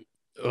start?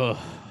 Ugh,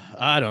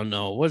 I don't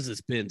know. What has this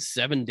been?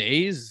 7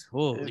 days?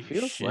 Holy It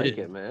feels shit. like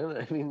it, man.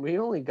 I mean, we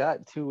only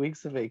got 2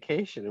 weeks of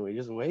vacation and we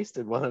just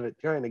wasted one of it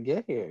trying to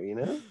get here, you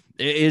know?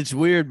 It's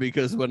weird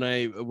because when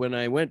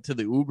I went to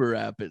the Uber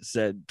app, it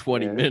said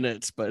 20 Yeah.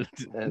 minutes, but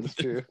That's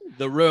true.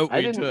 the route I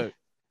we didn't- took.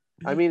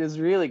 I mean, it's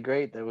really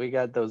great that we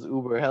got those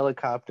Uber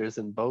helicopters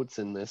and boats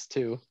in this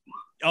too.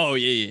 Oh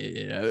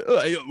yeah.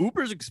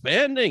 Uber's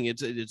expanding.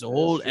 It's a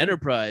whole true.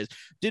 enterprise.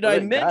 Did Well, I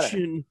they got it.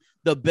 mention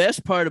the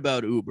best part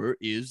about Uber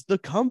is the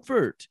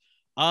comfort?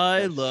 I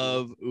That's true.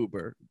 love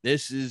Uber.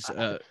 This is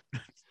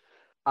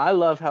I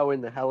love how in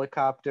the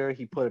helicopter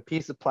he put a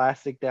piece of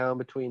plastic down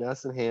between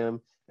us and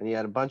him, and he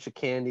had a bunch of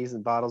candies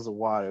and bottles of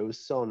water. It was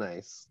so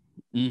nice.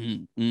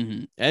 and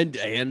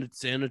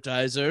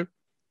sanitizer.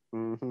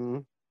 Mm-hmm.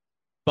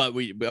 But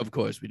of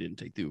course we didn't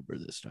take the Uber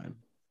this time.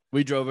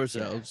 We drove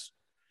ourselves.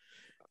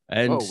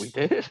 And Oh, we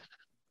did?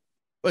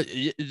 But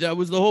that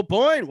was the whole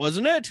point,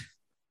 wasn't it?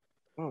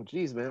 Oh,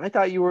 geez, man. I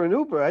thought you were an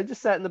Uber. I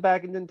just sat in the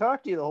back and didn't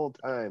talk to you the whole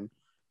time.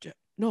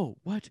 No,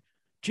 what?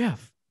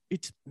 Jeff,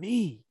 it's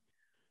me,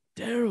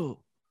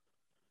 Daryl,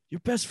 your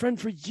best friend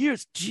for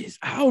years. Jeez,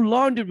 how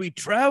long did we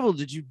travel?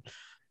 Did you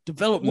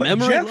develop What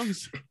memory Jeff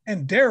loss?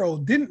 and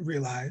Daryl didn't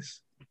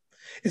realize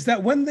is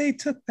that when they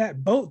took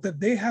that boat that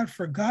they had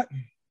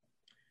forgotten,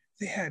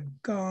 they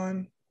had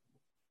gone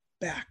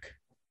back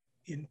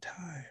in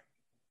time.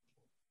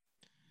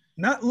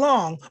 Not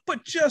long,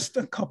 but just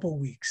a couple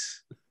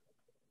weeks.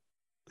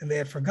 And they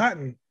had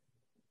forgotten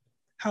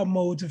how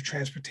modes of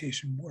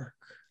transportation work.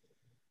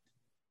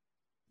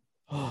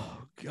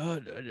 Oh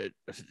God!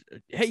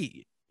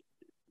 Hey,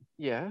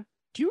 Yeah,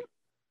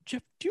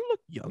 Jeff? Do you look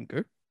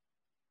younger?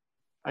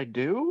 I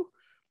do.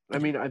 I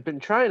mean, I've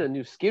been trying a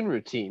new skin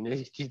routine.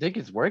 Do you think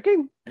it's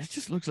working? It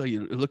just looks like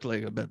you look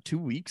like about 2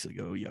 weeks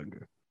ago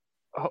younger.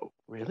 Oh,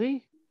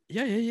 really?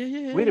 Yeah.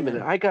 Wait a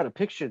minute. I got a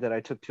picture that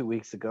I took 2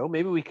 weeks ago.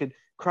 Maybe we could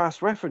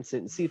cross-reference it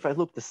and see if I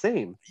look the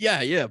same.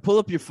 Yeah. Pull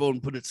up your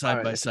phone, put it side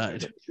All by right.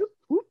 side.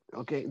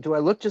 Okay. Do I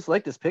look just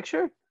like this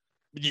picture?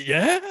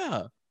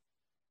 Yeah.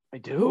 I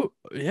do.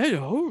 Yeah.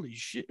 Holy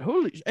shit.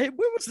 Hey,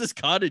 where was this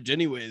cottage,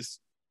 anyways?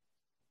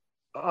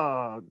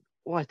 Well,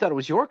 I thought it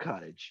was your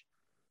cottage.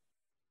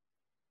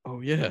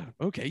 Oh yeah.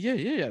 Okay.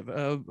 Yeah.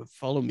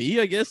 Follow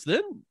me, I guess.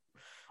 Then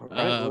All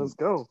right, let's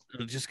go.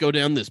 just go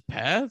down this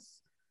path.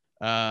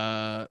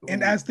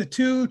 And as the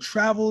two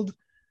traveled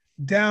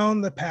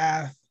down the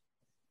path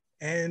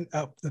and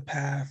up the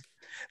path,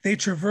 they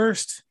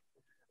traversed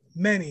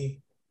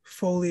many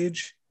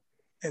foliage,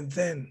 and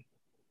then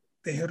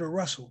they heard a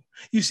rustle.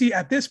 You see,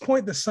 at this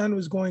point, the sun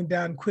was going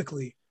down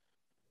quickly,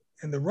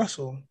 and the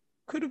rustle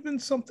could have been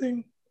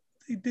something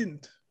they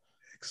didn't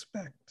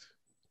expect.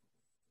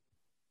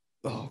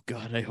 Oh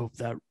God, I hope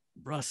that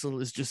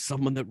Russell is just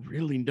someone that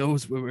really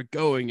knows where we're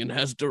going and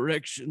has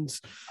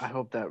directions. I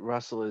hope that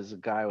Russell is a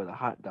guy with a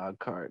hot dog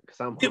cart, because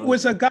I'm. It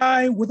was a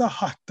guy with a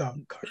hot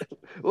dog cart.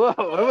 Whoa!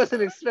 I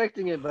wasn't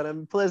expecting it, but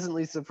I'm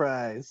pleasantly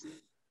surprised.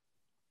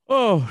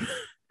 Oh,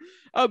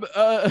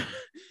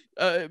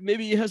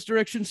 maybe he has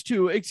directions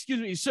too. Excuse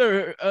me,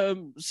 sir.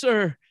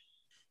 Sir.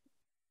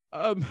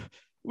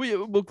 We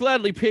will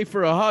gladly pay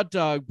for a hot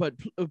dog, but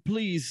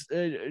please,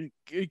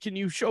 can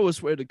you show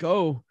us where to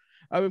go?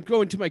 I'm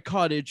going to my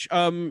cottage.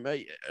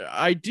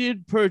 I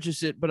did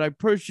purchase it, but I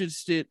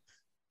purchased it.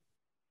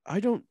 I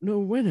don't know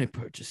when I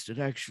purchased it,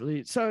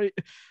 actually. Sorry,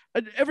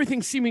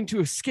 everything's seeming to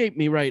escape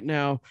me right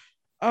now.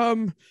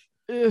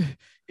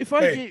 If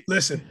I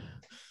listen,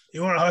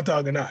 you want a hot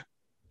dog or not?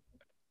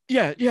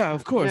 Yeah,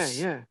 of course.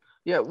 Yeah.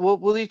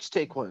 We'll each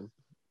take one.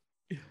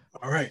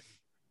 All right.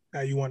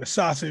 Now you want a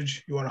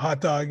sausage, you want a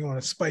hot dog, you want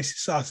a spicy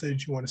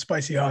sausage, you want a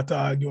spicy hot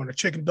dog, you want a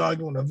chicken dog,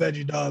 you want a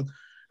veggie dog.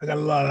 I got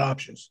a lot of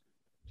options.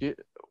 Yeah.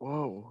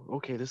 Whoa.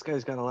 Okay, this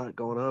guy's got a lot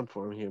going on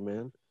for him here,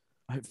 man.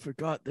 I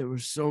forgot there were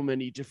so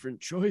many different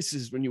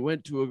choices when you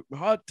went to a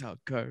hot dog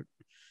cart.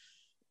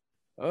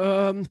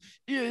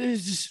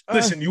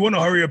 Listen, you want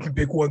to hurry up and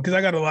pick one because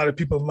I got a lot of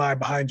people in line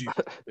behind you.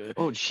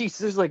 Oh, jeez,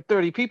 there's like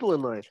 30 people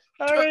in line.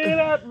 Hurry it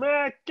up,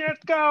 Mac.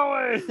 Get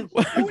going.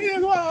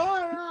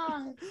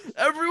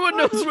 Everyone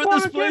knows where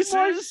this place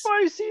is.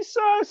 Spicy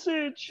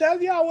sausage.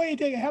 Tell y'all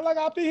waiting. Hell, I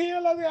got to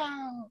here.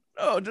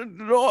 Oh,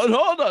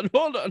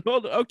 hold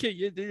on. Okay,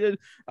 you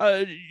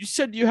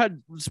said you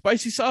had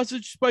spicy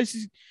sausage.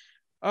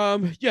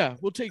 Yeah,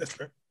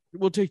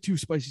 we'll take 2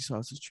 spicy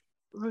sausage.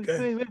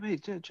 Okay.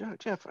 Wait,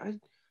 Jeff. I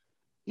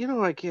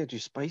can't do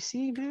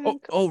spicy, man.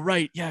 Oh,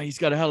 right. Yeah, he's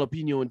got a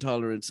jalapeno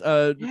intolerance.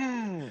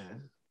 Yeah.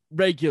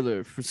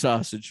 Regular for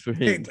sausage for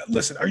him. Hey,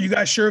 listen, are you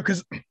guys sure?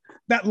 Because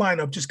that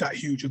lineup just got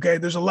huge. Okay,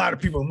 there's a lot of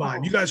people in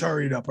line. You guys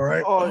hurry it up, all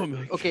right?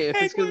 Okay.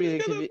 If it's gonna be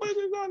get my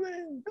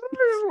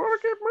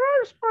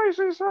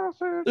spicy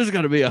sausage. There's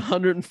got to be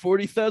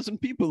 140,000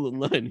 people in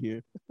line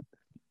here.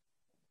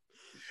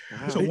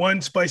 So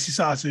 1 spicy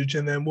sausage,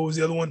 and then what was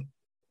the other one?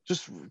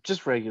 Just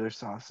regular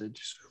sausage.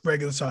 Just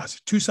regular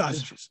sausage. 2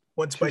 sausages.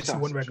 1 spicy,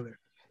 1 regular.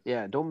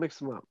 Yeah, don't mix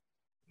them up.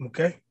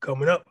 Okay,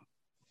 coming up.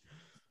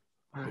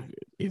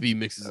 If he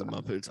mixes them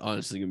up, it's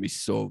honestly gonna be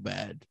so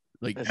bad.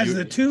 Like, as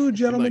the 2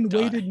 gentlemen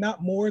waited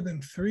not more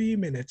than 3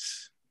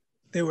 minutes,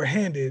 they were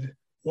handed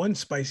 1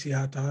 spicy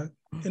hot dog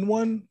and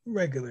 1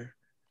 regular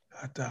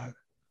hot dog.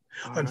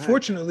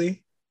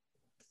 Unfortunately,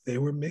 they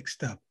were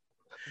mixed up.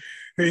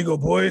 Here you go,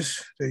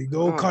 boys. There you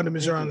go.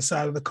 Condiments are on the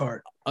side of the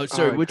cart. Oh,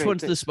 sorry. Which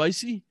one's the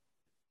spicy?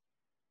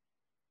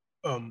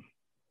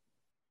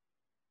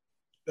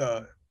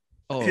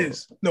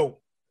 His. No.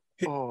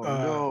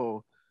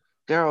 No.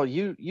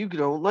 Daryl, you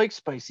don't like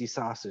spicy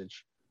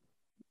sausage.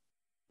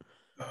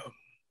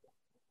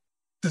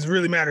 Does it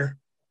really matter?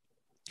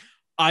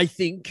 I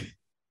think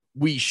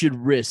we should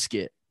risk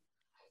it.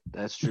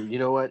 That's true. You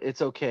know what?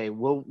 It's okay.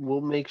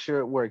 We'll make sure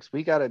it works.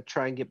 We got to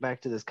try and get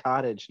back to this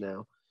cottage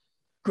now.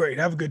 Great.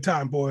 Have a good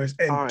time, boys.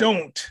 And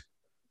don't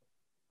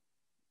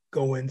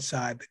go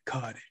inside the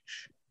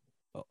cottage.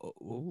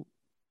 Oh.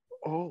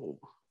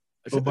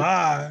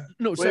 Bye-bye.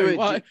 No, sorry.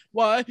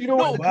 Why? You know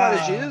what the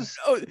cottage is?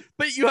 Oh,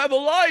 but you have a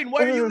line.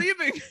 Why are you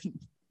leaving?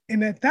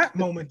 And at that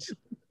moment,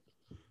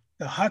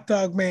 the hot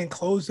dog man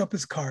closed up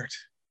his cart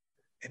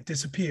and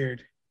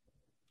disappeared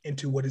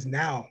into what is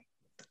now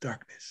the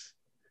darkness.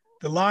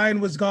 The line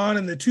was gone,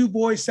 and the 2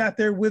 boys sat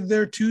there with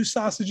their 2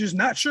 sausages,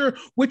 not sure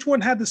which one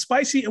had the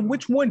spicy and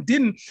which one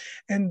didn't.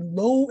 And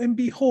lo and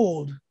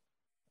behold,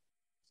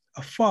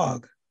 a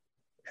fog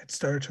had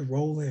started to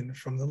roll in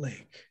from the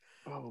lake.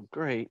 Oh,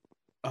 great.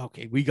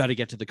 Okay, we got to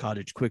get to the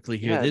cottage quickly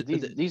here. Yeah,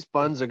 these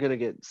buns are going to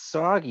get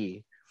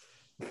soggy.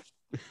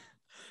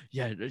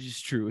 Yeah, it's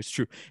true. It's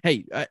true.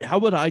 Hey, how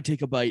about I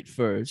take a bite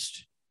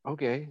first?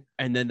 Okay.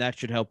 And then that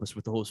should help us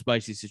with the whole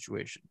spicy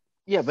situation.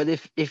 Yeah, but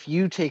if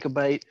you take a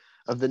bite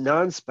of the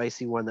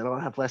non-spicy one, then I'll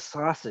have less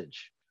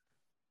sausage.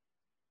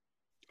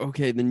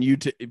 Okay, then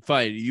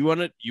fine. You want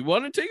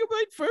to take a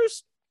bite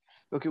first?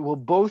 Okay, we'll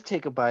both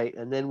take a bite,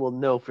 and then we'll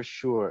know for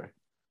sure.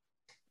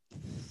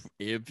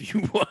 If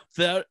you want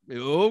that,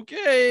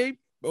 okay.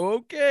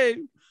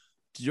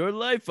 It's your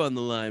life on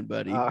the line,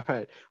 buddy. All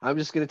right, I'm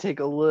just gonna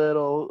take a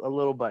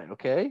little bite,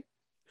 okay?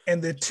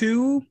 And the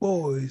 2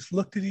 boys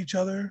looked at each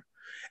other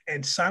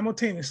and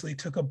simultaneously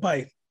took a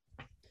bite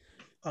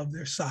of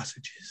their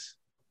sausages.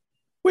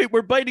 Wait,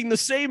 we're biting the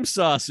same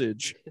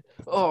sausage.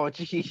 Oh,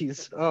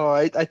 jeez. Oh,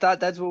 I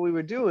thought that's what we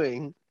were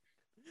doing.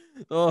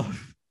 Oh,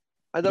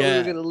 I thought we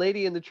were gonna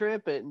Lady in the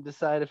Tramp it and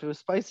decide if it was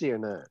spicy or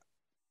not.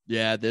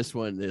 Yeah, this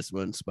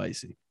one's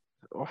spicy.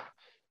 Oh,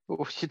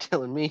 you're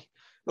telling me.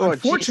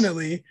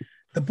 Unfortunately,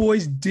 the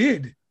boys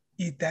did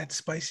eat that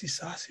spicy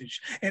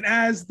sausage. And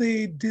as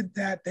they did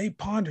that, they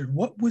pondered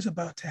what was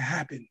about to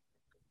happen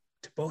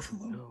to both of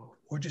them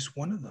or just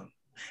one of them.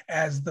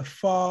 As the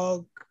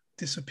fog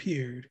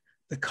disappeared,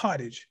 the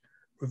cottage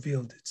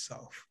revealed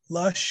itself,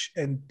 lush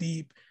and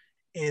deep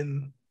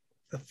in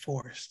the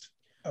forest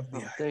of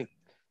the island.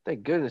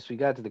 Thank goodness we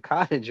got to the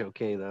cottage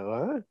okay,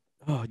 though, huh?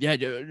 Oh, yeah.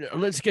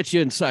 Let's get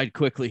you inside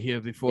quickly here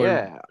before,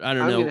 I don't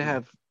know. I'm going to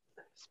have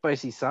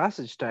spicy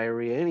sausage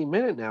diarrhea any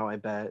minute now, I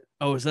bet.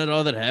 Oh, is that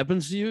all that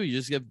happens to you? You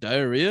just get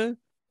diarrhea?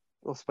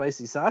 Well,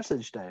 spicy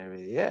sausage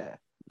diarrhea, yeah.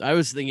 I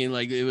was thinking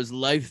like it was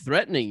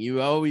life-threatening.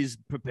 You always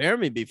prepare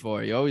me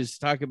before. You always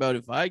talk about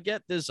if I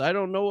get this, I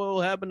don't know what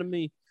will happen to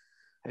me.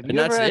 Have you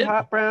ever had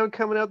hot brown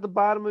coming out the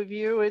bottom of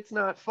you? It's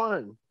not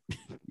fun.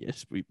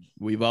 Yes,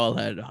 we've all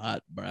had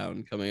hot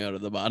brown coming out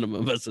of the bottom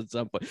of us at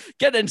some point.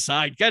 Get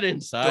inside. Get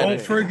inside.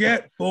 Don't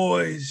forget,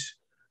 boys.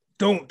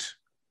 Don't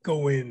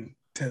go in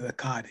to the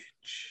cottage.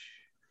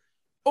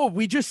 Oh,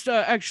 we just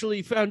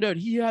actually found out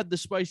he had the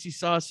spicy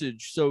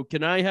sausage. So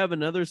can I have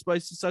another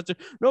spicy sausage?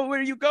 No, where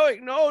are you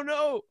going?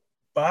 No.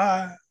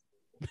 Bye.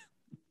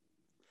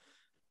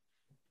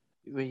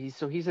 Wait,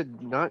 so he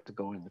said not to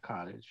go in the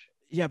cottage.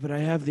 Yeah, but I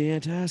have the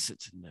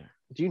antacids in there.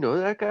 Do you know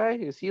that guy?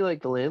 Is he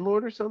like the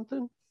landlord or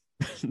something?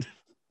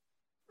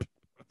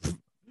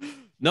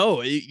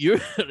 No,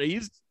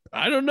 he's.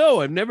 I don't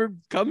know. I've never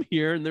come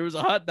here, and there was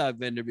a hot dog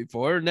vendor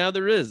before. And now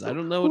there is. I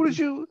don't know. Who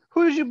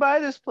did you buy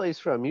this place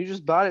from? You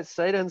just bought it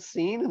sight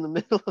unseen in the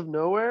middle of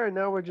nowhere, and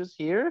now we're just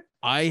here.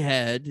 I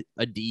had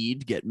a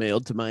deed get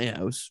mailed to my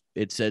house.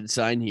 It said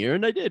sign here,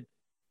 and I did.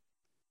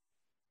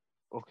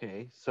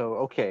 Okay,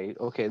 so okay,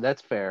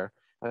 that's fair.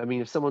 I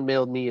mean, if someone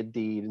mailed me a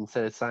deed and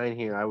said sign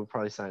here, I would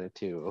probably sign it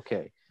too.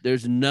 Okay.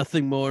 There's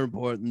nothing more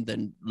important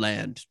than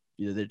land.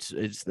 It's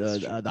the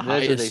That's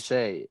highest. what they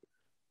say.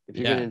 If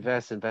you're gonna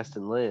invest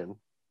in land.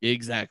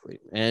 Exactly,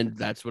 and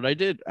that's what I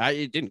did.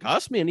 It didn't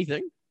cost me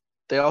anything.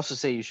 They also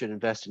say you should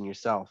invest in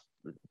yourself.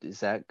 Is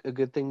that a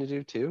good thing to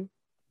do too?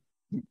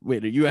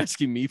 Wait, are you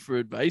asking me for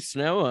advice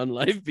now on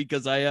life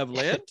because I have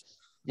land?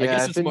 Yeah, I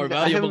guess it's more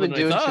valuable than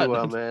I thought. Too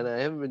well, man. I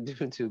haven't been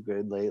doing too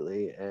good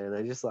lately, and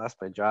I just lost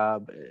my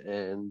job.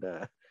 And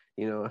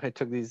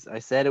I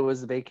said it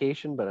was a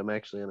vacation, but I'm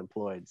actually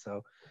unemployed.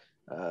 So,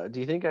 do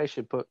you think I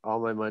should put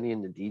all my money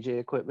into DJ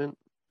equipment?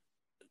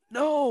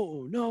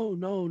 No,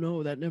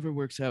 that never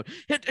works out.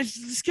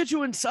 Let's get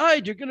you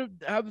inside. You're gonna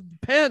have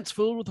pants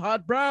filled with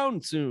hot brown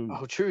soon.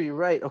 Oh, true. You're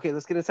right. Okay,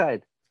 let's get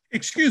inside.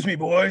 Excuse me,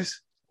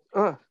 boys.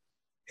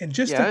 And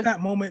just at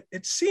that moment,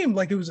 it seemed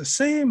like it was the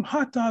same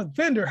hot dog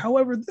vendor.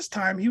 However, this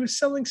time he was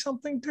selling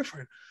something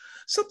different,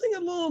 something a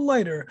little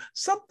lighter,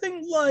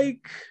 something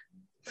like,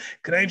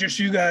 can I interest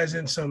you guys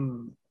in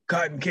some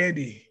cotton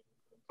candy?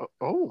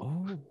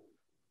 Oh,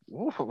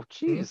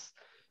 jeez.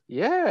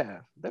 Yeah,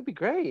 that'd be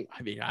great.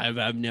 I mean,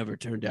 I've never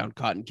turned down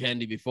cotton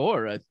candy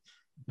before. I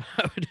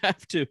would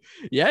have to.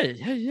 Yeah.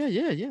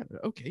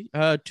 Okay.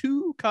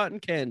 2 cotton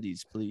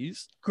candies,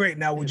 please. Great.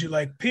 Now, would you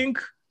like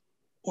pink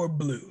or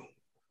blue?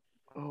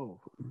 Oh,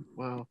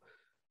 well,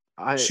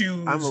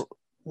 choose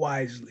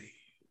wisely.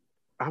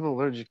 I'm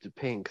allergic to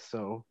pink,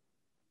 so.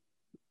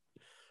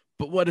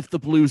 But what if the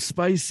blue's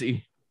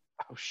spicy?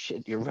 Oh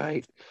shit, you're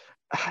right.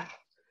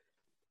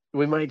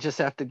 We might just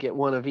have to get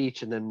one of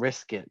each and then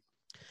risk it.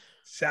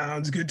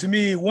 Sounds good to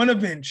me. One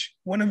inch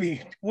of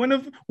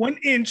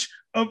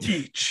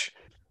each.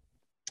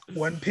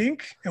 One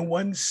pink and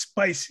one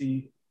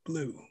spicy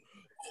blue.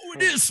 Oh,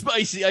 it is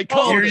spicy. I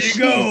call it. Here you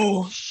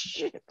go.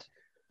 Shit.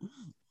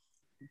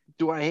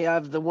 Do I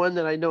have the one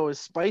that I know is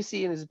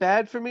spicy and is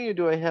bad for me, or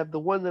do I have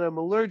the one that I'm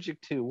allergic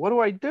to? What do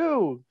I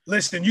do?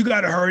 Listen, you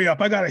got to hurry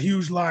up. I got a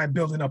huge line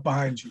building up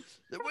behind you.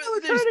 We're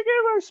trying to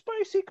get our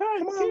spicy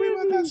cotton. Come on, we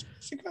want that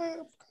spicy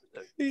cotton.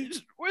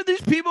 Where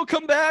these people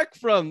come back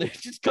from? They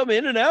just come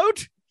in and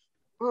out?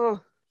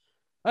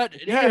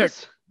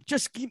 Yes.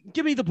 Just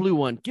give me the blue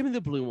one. Give me the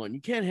blue one.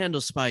 You can't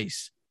handle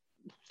spice.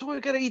 So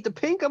I gotta eat the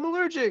pink? I'm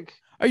allergic.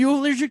 Are you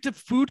allergic to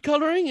food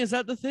coloring? Is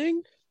that the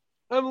thing?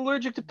 I'm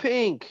allergic to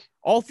pink.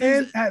 All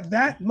things. And at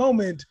that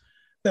moment,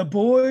 the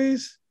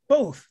boys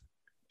both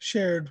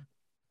shared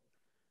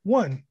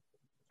one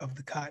of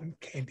the cotton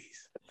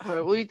candies. All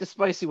right, we'll eat the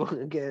spicy one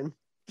again.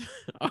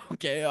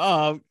 Okay.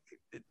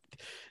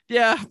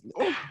 Yeah.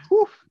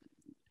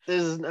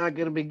 This is not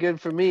going to be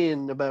good for me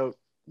in about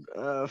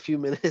a few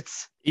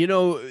minutes. You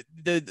know,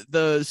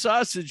 the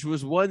sausage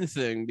was one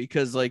thing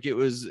because like it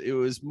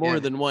was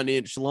more than 1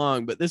 inch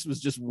long, but this was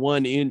just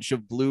 1 inch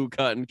of blue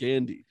cotton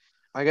candy.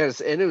 I gotta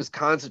say, and it was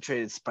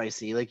concentrated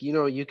spicy. Like,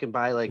 you can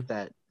buy like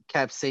that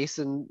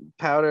capsaicin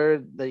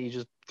powder that you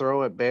just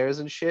throw at bears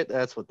and shit.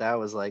 That's what that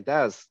was like.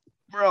 That was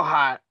real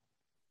hot.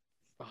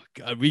 Oh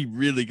God, we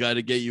really got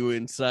to get you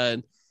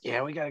inside.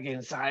 Yeah, we gotta get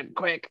inside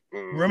quick.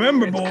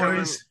 Remember,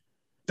 boys,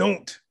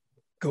 don't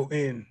go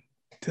in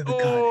to the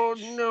cottage. Oh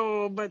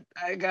no, but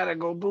I gotta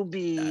go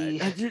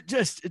booby.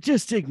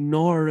 Just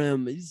ignore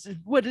him.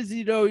 What does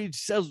he know? He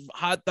sells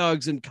hot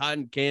dogs and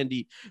cotton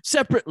candy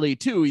separately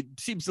too. He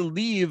seems to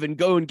leave and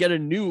go and get a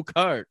new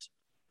cart.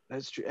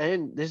 That's true.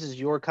 And this is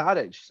your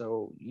cottage,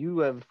 so you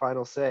have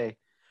final say.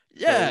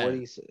 Yeah. So what do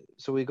you say?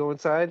 So we go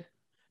inside?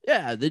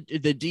 Yeah, the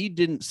deed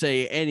didn't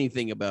say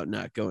anything about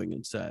not going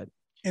inside.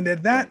 And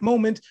at that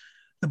moment,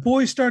 the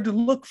boys started to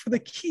look for the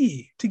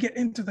key to get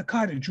into the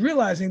cottage,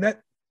 realizing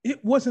that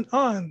it wasn't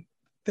on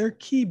their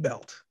key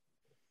belt.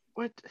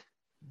 What?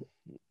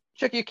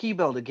 Check your key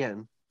belt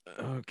again.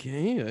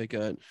 Okay, I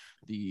got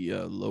the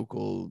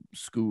local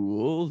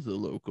school, the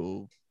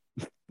local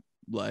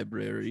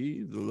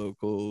library, the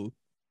local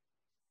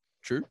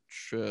church.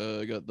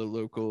 I got the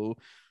local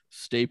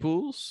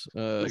Staples.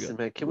 Listen,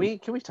 man, can we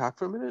talk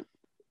for a minute?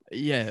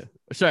 Yeah,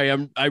 sorry,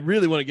 I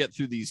really want to get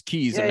through these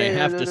keys, and I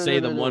have to say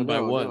them one by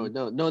one.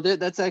 No,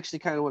 that's actually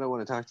kind of what I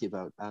want to talk to you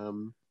about.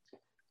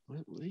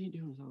 What are you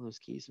doing with all those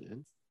keys,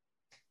 man?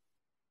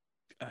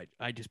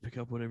 I just pick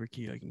up whatever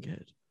key I can get.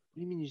 What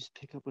do you mean you just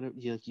pick up whatever?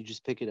 You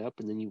just pick it up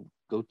and then you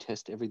go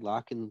test every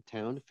lock in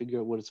town to figure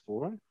out what it's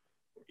for?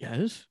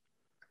 Yes.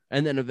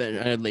 And then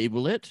I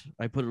label it.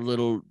 I put a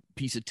little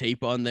piece of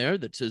tape on there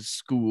that says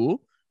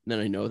school. And then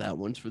I know that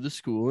one's for the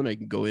school and I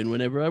can go in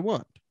whenever I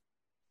want.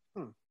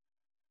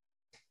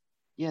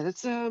 Yeah,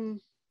 that's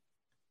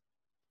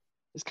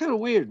it's kind of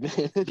weird,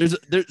 man.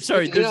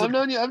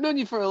 I've known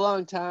you for a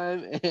long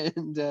time,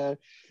 and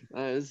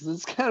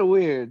it's kind of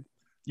weird.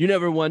 You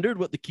never wondered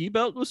what the key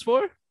belt was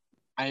for?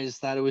 I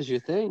just thought it was your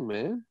thing,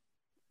 man.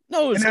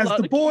 No, and as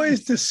the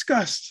boys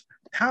discussed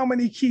how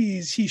many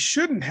keys he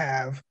shouldn't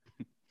have,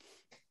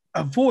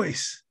 a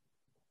voice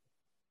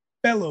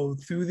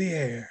bellowed through the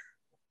air.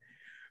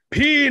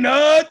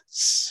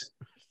 Peanuts!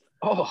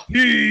 Oh,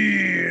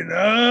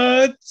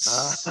 peanuts!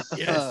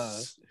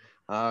 Yes.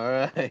 All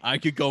right. I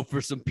could go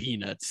for some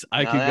peanuts.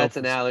 That's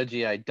an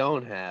allergy I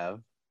don't have.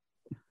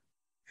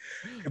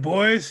 Hey,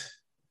 boys,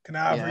 can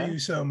I offer you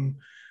some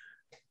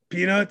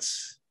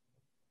peanuts?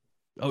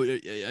 Oh,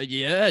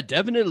 yeah,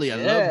 definitely.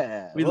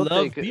 We'll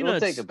love peanuts. We'll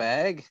take a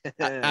bag.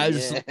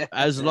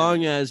 As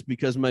long as,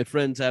 because my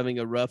friend's having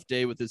a rough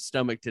day with his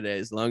stomach today,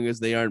 as long as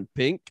they aren't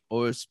pink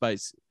or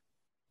spicy.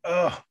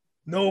 Oh,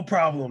 no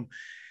problem.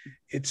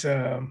 It's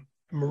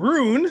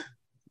maroon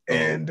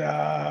and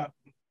a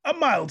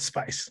mild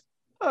spice.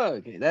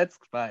 Okay, that's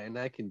fine.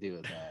 I can deal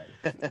with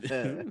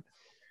that.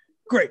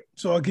 Great.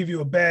 So I'll give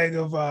you a bag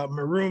of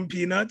maroon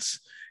peanuts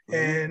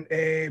and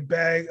a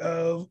bag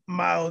of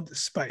mild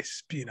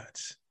spice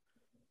peanuts.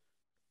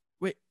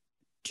 Wait,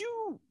 do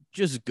you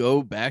just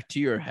go back to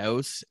your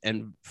house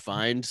and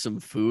find some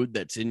food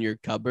that's in your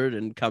cupboard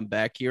and come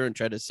back here and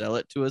try to sell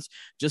it to us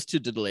just to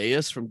delay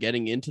us from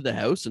getting into the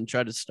house and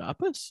try to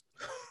stop us?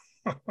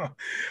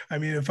 I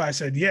mean, if I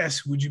said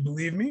yes, would you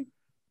believe me?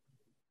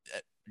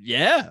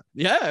 Yeah,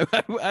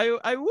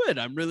 I would.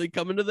 I'm really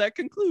coming to that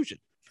conclusion.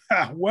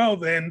 Well,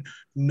 then,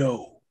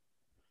 no.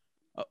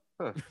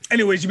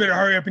 Anyways, you better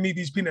hurry up and eat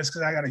these peanuts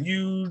because I got a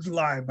huge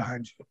line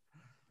behind you.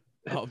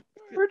 Oh,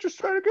 we're just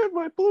trying to get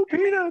my blue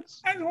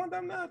peanuts. I just want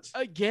them nuts.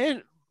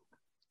 Again,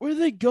 where do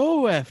they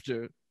go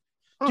after?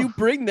 Do you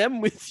bring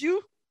them with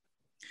you?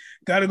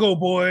 Gotta go,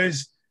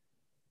 boys.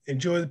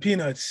 Enjoy the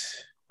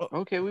peanuts.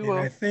 Okay, we will.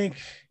 I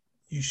think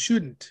you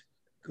shouldn't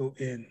go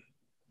in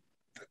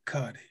the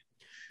cottage.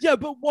 Yeah,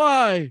 but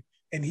why?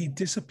 And he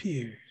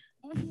disappeared.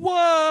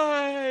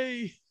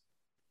 Why?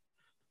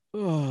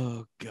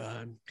 Oh,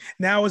 God.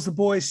 Now, as the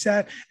boys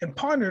sat and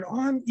pondered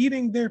on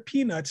eating their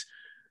peanuts,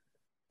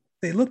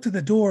 they looked at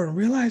the door and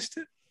realized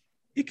that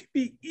it could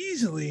be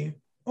easily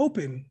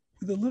opened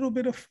with a little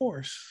bit of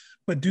force.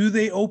 But do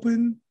they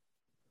open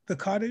the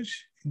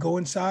cottage, go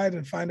inside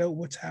and find out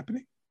what's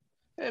happening?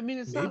 I mean,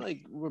 it's not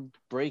like we're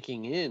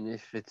breaking in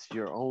if it's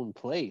your own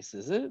place,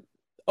 is it?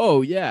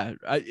 Oh, yeah.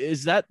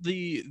 Is that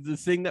the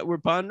thing that we're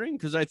pondering?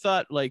 Because I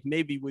thought like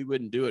maybe we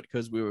wouldn't do it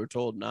because we were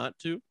told not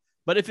to.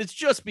 But if it's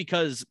just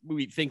because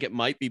we think it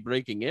might be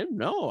breaking in,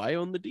 no, I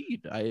own the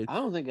deed. I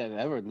don't think I've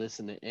ever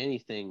listened to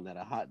anything that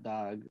a hot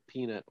dog,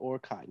 peanut, or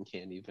cotton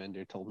candy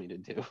vendor told me to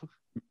do.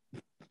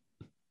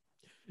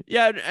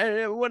 Yeah,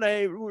 and when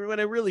I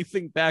really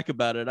think back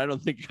about it, I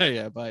don't think I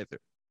have either.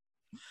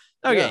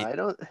 Okay, no, I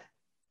don't.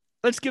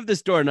 Let's give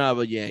this doorknob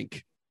a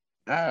yank.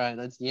 All right,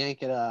 let's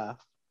yank it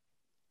off.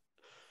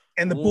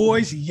 And the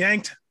boys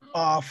yanked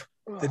off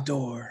the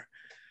door.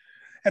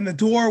 And the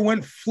door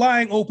went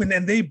flying open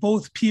and they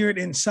both peered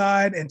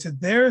inside. And to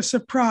their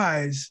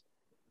surprise,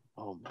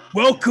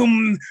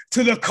 welcome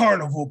to the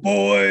carnival,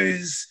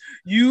 boys.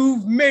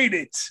 You've made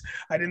it.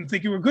 I didn't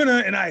think you were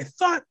gonna. And I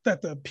thought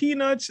that the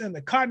peanuts and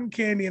the cotton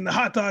candy and the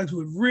hot dogs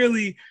would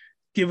really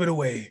give it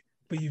away.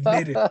 But you've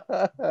made it.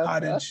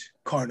 Cottage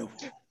Carnival.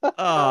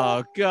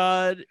 Oh,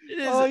 God.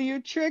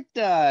 You tricked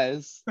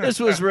us. This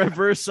was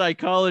reverse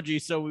psychology,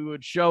 so we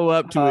would show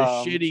up to a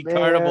shitty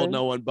carnival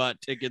no one bought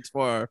tickets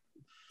for.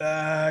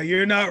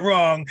 You're not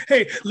wrong.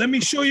 Hey, let me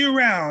show you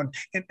around.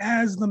 And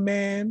as the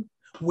man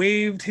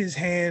waved his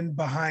hand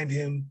behind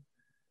him,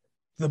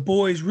 the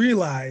boys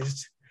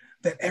realized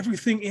that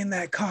everything in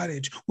that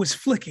cottage was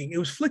flicking. It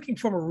was flicking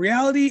from a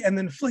reality and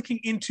then flicking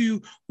into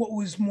what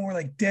was more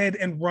like dead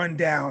and run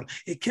down.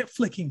 It kept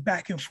flicking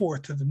back and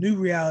forth to the new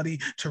reality,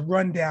 to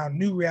run down,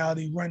 new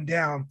reality, run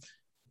down.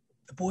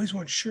 The boys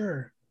weren't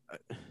sure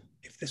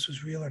if this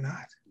was real or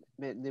not.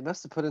 Man, they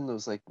must have put in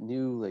those like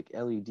new like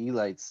LED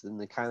lights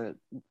and they kind of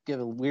give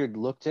a weird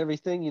look to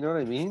everything. You know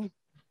what I mean?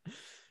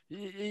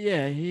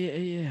 Yeah.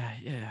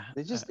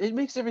 It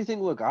makes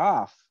everything look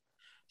off.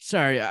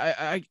 Sorry,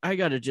 I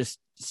gotta just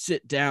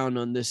sit down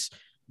on this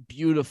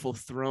beautiful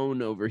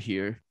throne over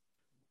here.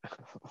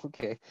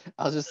 Okay,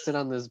 I'll just sit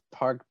on this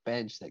park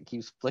bench that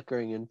keeps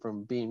flickering in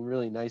from being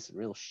really nice and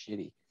real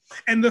shitty.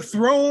 And the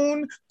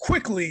throne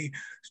quickly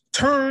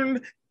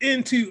turned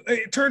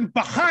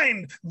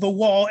behind the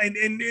wall and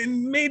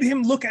made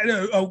him look at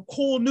a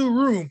whole new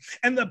room.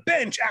 And the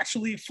bench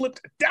actually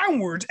flipped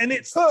downwards and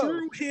it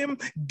threw him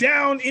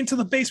down into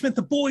the basement.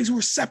 The boys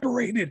were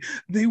separated.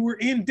 They were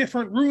in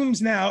different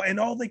rooms now, and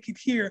all they could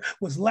hear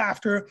was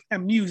laughter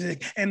and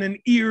music and an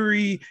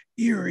eerie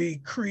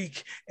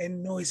creak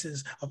and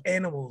noises of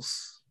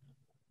animals.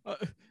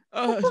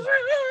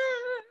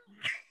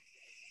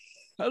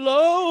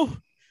 Hello?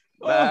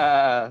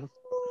 Bah.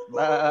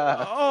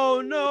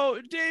 Oh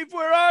no, Dave,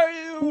 where are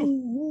you?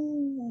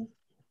 Ooh.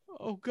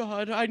 Oh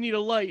God, I need a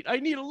light.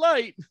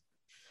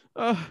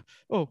 Oh.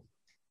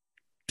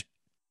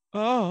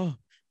 Oh.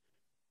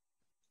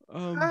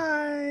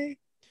 Hi.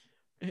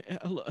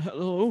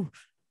 Hello.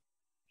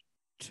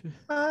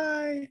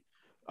 Hi.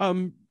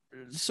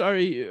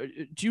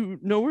 Sorry. Do you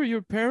know where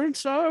your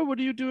parents are? What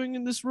are you doing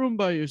in this room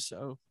by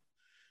yourself?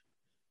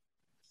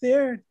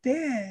 They're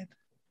dead.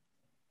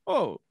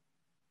 Oh.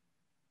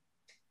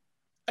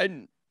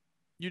 And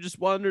you just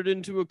wandered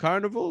into a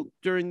carnival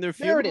during their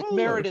funeral?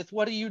 Meredith,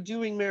 what are you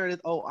doing,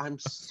 Meredith? Oh, I'm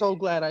so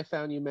glad I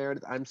found you,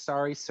 Meredith. I'm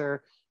sorry,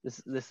 sir.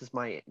 This is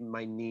my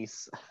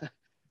niece.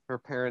 Her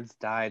parents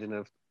died in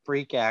a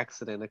freak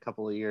accident a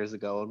couple of years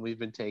ago, and we've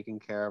been taking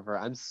care of her.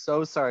 I'm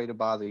so sorry to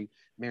bother you,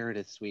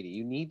 Meredith, sweetie.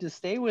 You need to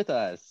stay with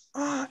us.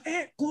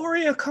 Aunt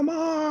Gloria, come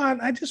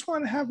on. I just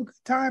want to have a good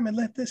time and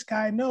let this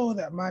guy know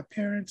that my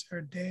parents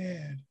are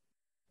dead.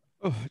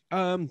 Oh,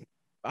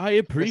 I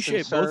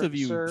appreciate both of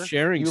you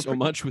sharing so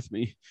much with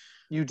me.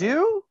 You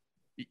do?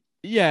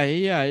 Yeah.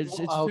 It's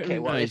okay. very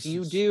Well, nice. if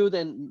you do,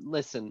 then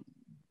listen.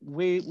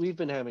 We've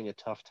been having a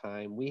tough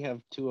time. We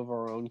have 2 of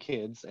our own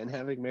kids, and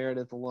having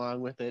Meredith along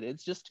with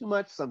it's just too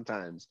much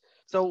sometimes.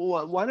 So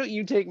why don't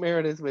you take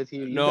Meredith with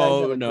you? You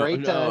guys have a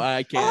great time.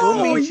 I can't.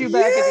 We'll meet you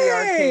back at the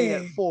arcade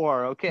at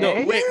 4. Okay. No,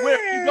 wait. Where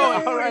are you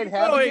going? All right.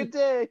 Have a good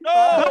day. No!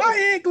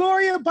 Bye, Aunt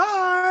Gloria.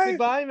 Bye.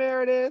 Goodbye,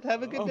 Meredith.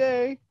 Have a good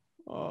day.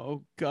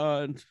 Oh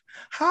God.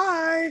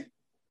 Hi.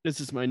 This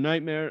is my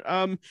nightmare.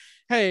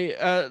 Hey,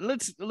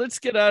 let's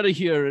get out of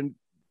here and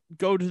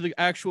go to the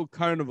actual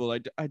carnival.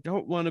 I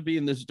don't want to be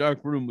in this dark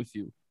room with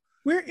you.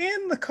 We're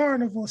in the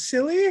carnival,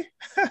 silly.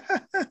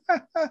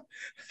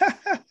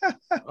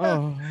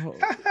 Oh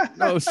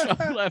no! Stop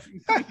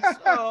laughing, please.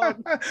 Oh.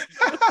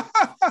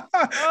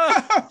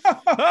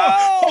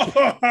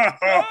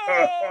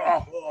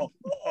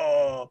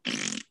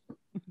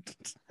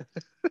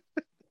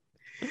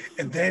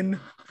 And then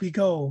we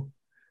go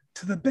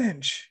to the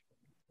bench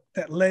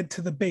that led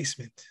to the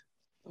basement.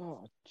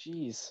 Oh,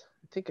 geez.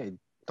 I think I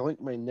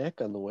doinked my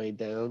neck on the way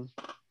down.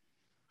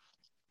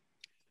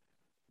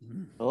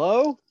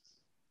 Hello?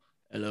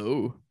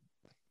 Hello.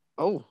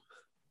 Oh.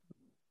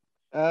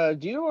 Do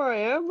you know where I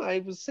am?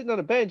 I was sitting on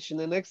a bench, and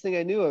the next thing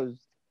I knew, I was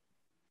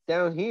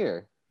down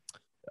here.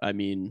 I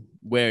mean,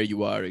 where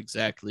you are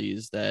exactly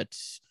is that,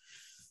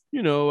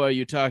 are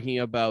you talking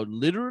about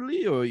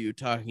literally, or are you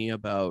talking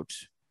about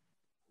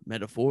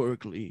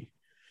metaphorically?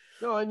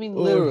 No, I mean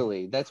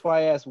literally. That's why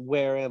I asked,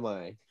 where am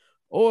I?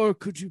 Or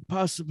could you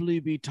possibly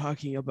be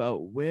talking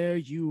about where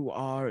you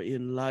are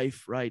in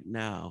life right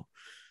now?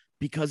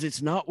 Because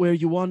it's not where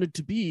you wanted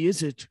to be,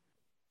 is it?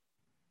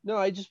 No,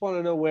 I just want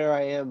to know where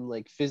I am,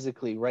 like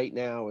physically right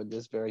now at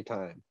this very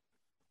time.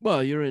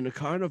 Well, you're in a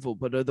carnival,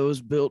 but are those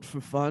built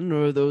for fun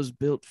or are those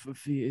built for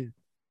fear?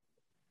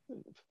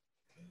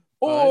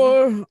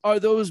 Or are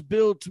those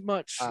built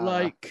much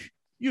like,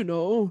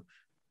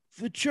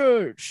 the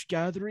church,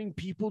 gathering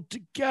people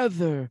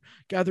together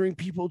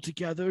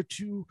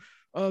to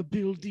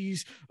build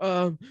these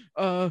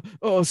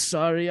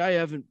sorry, I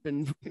haven't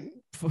been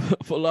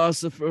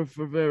philosopher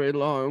for very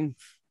long.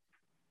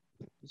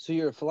 So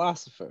you're a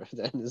philosopher,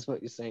 then, is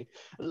what you're saying.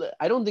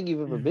 I don't think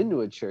you've ever been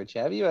to a church,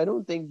 have you? I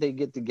don't think they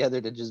get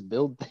together to just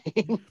build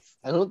things.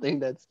 I don't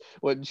think that's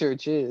what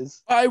church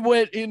is. I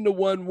went into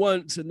one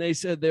once and they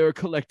said they were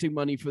collecting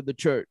money for the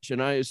church,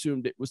 and I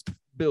assumed it was to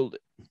build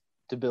it.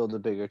 To build a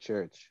bigger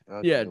church.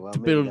 Okay, yeah, to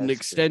build an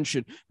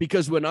extension. Good.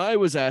 Because when I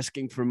was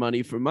asking for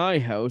money for my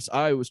house,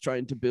 I was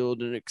trying to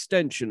build an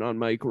extension on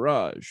my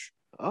garage.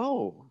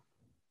 Oh,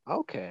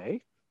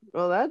 okay.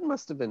 Well, that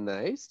must have been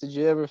nice. Did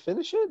you ever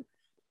finish it?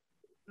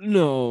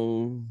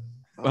 No.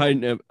 Oh.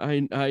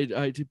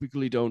 I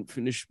typically don't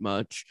finish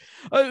much,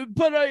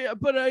 but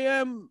I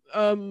am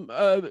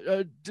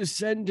a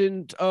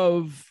descendant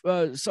of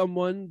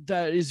someone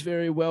that is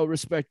very well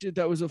respected.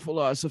 That was a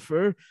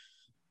philosopher.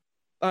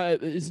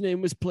 His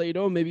name was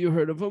Plato. Maybe you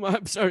heard of him.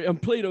 I'm sorry. I'm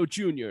Plato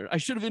Jr. I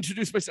should have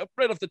introduced myself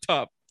right off the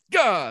top.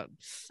 God,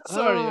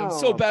 sorry. I'm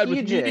so bad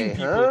with meeting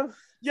people. Huh?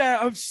 Yeah,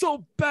 I'm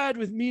so bad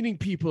with meeting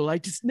people. I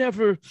just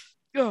never.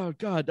 Oh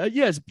God.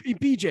 Yes,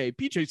 BJ.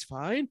 BJ's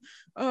fine.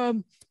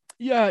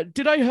 Yeah.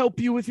 Did I help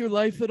you with your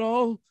life at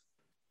all?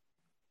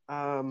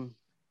 Well,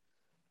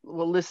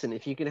 listen.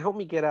 If you can help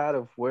me get out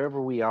of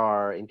wherever we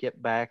are and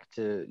get back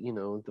to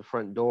the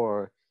front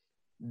door,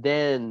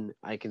 then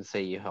I can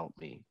say you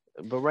helped me.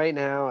 But right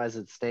now, as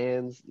it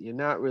stands, you're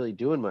not really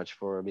doing much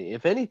for me.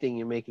 If anything,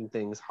 you're making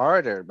things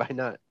harder by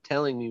not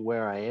telling me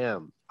where I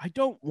am. I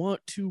don't want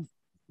to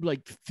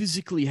like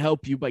physically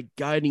help you by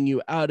guiding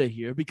you out of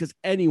here, because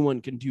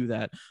anyone can do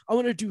that. I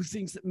want to do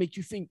things that make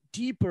you think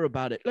deeper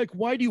about it. Like,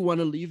 why do you want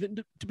to leave it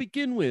to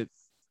begin with?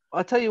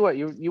 I'll tell you what,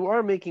 you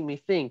are making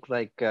me think,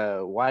 like,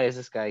 why is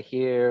this guy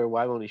here?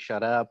 Why won't he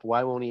shut up?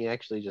 Why won't he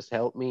actually just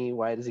help me?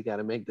 Why does he got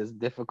to make this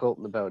difficult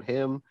and about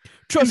him?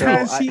 Trust me.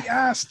 Because he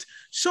asked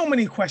so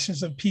many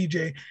questions of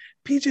PJ.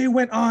 PJ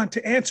went on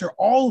to answer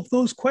all of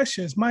those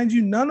questions. Mind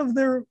you, none of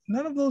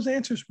those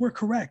answers were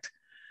correct,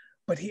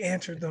 but he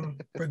answered them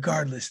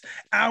regardless.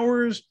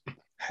 Hours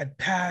had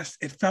passed.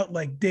 It felt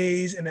like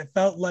days and it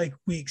felt like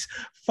weeks.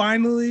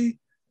 Finally,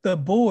 the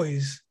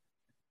boys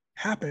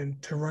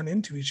happened to run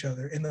into each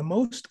other in the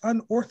most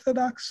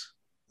unorthodox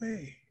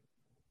way.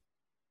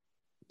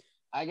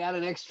 I got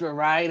an extra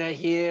rider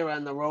here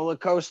on the roller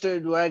coaster.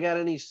 Do I got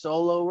any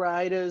solo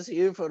riders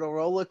here for the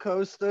roller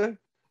coaster?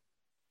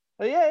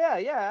 Oh,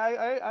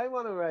 yeah. I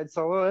want to ride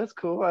solo. That's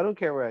cool. I don't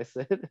care where I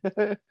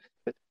sit.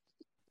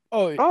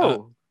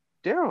 Oh,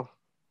 Daryl.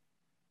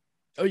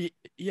 Oh,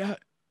 yeah.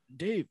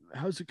 Dave,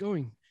 how's it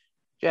going?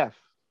 Jeff.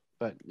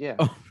 But yeah.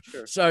 Oh,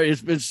 sure. Sorry,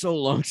 it's been so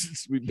long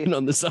since we've been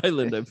on this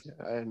island.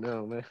 I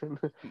know, man.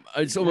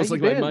 It's almost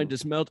like my mind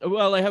just melted.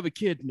 Well, I have a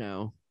kid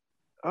now.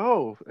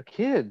 Oh, a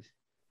kid.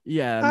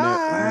 Yeah.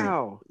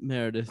 Wow.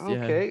 Meredith. Yeah.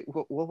 Okay.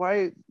 Well,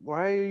 why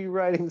are you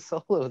riding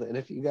solo then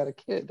if you got a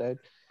kid?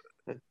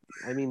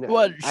 I mean,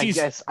 well, I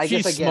guess I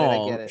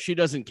small. get it. She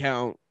doesn't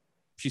count.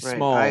 She's right.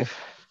 small.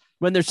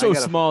 When they're so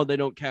small, they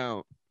don't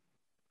count.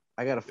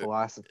 I got a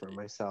philosopher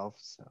myself,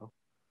 so.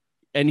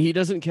 And he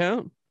doesn't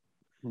count?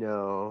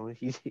 No,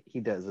 he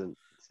doesn't.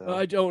 So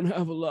I don't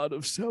have a lot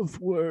of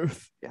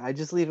self-worth. Yeah, I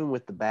just leave him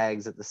with the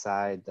bags at the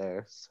side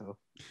there. So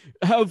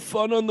have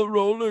fun on the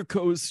roller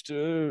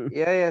coaster.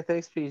 Yeah.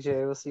 Thanks, PJ.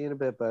 We'll see you in a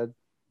bit, bud.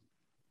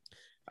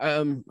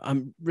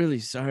 I'm really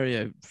sorry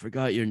I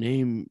forgot your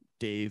name,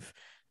 Dave.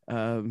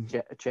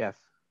 Jeff.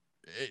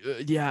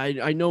 Yeah,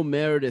 I know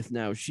Meredith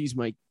now. She's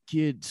my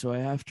kid, so I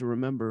have to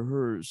remember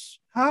hers.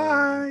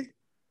 Hi.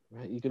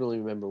 Right, you can only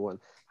remember one.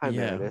 Hi,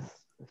 yeah. Meredith.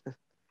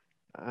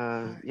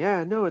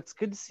 Yeah, no, it's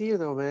good to see you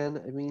though,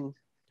 man. I mean,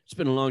 it's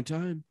been a long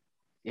time.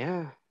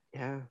 Yeah.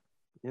 You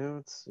know,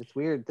 it's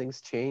weird.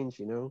 Things change,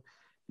 you know.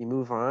 You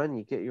move on,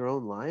 you get your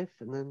own life,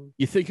 and then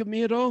you think of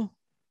me at all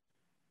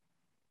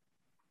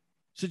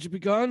since you've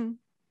been gone?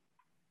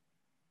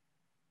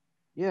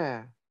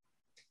 Yeah,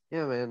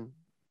 man.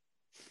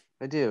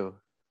 I do.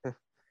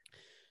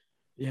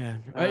 Yeah.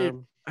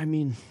 I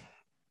mean,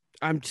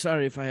 I'm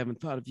sorry if I haven't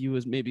thought of you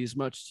as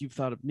much as you've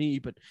thought of me,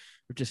 but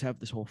we just have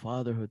this whole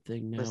fatherhood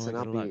thing now. Listen,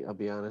 I'll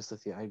be honest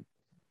with you. I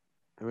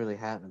really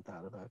haven't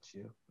thought about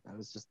you. I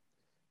was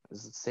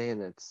saying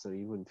that so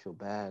you wouldn't feel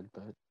bad,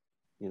 but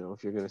you know,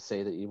 if you're gonna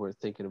say that you weren't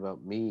thinking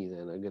about me,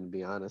 then I'm gonna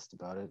be honest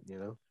about it, you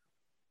know.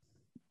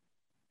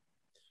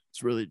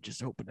 It's really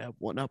just hoping to have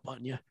one up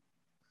on you.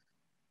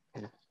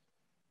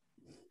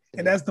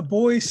 And as the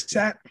boys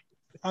sat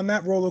on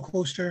that roller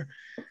coaster,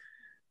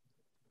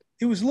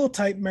 it was a little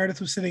tight.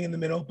 Meredith was sitting in the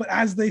middle, but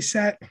as they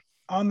sat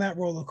on that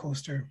roller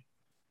coaster,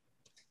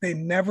 they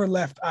never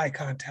left eye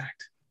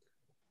contact.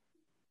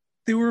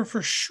 They were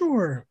for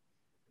sure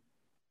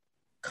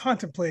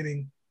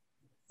contemplating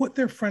what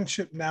their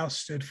friendship now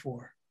stood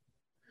for.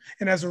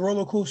 And as the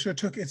roller coaster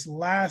took its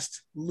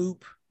last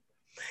loop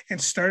and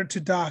started to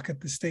dock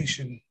at the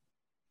station,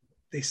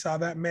 they saw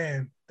that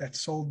man that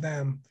sold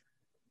them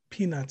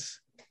peanuts,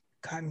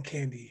 cotton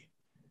candy,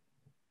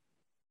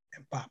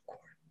 and popcorn.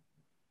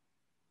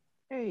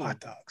 Hey, hot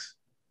dogs.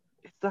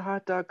 It's the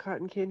hot dog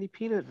cotton candy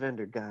peanut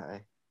vendor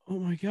guy. Oh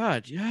my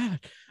God. Yeah.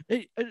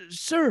 Hey,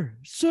 sir.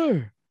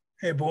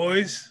 Hey,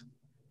 boys.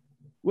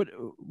 What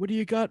do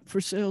you got for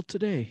sale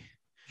today?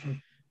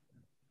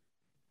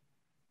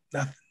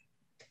 Nothing.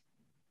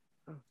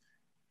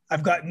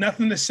 I've got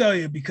nothing to sell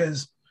you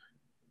because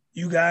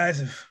you guys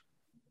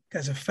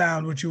have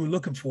found what you were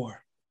looking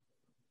for.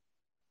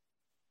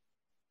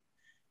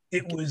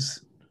 It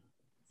was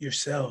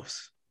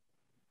yourselves.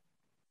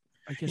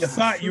 You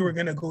thought you were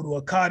going to go to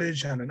a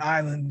cottage on an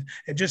island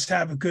and just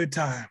have a good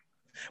time,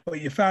 but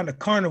you found a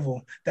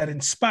carnival that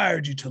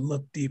inspired you to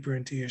look deeper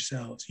into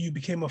yourselves. You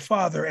became a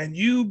father and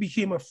you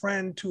became a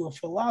friend to a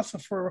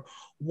philosopher,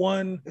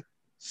 one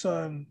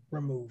son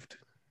removed.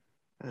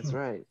 That's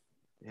right.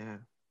 Yeah.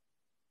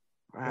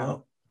 Wow.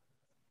 Well,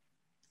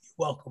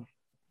 you're welcome.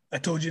 I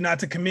told you not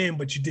to come in,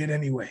 but you did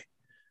anyway.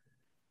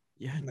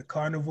 Yeah. And the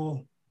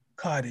carnival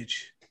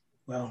cottage,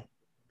 well,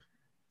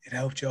 it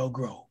helped y'all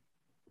grow.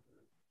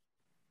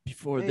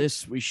 Before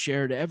this, we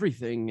shared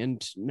everything,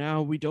 and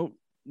now we don't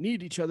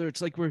need each other.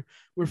 It's like we're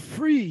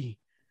free.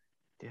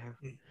 Yeah.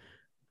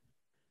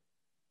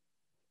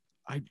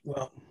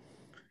 Well,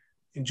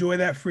 enjoy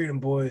that freedom,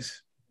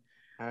 boys.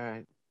 All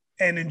right.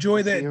 And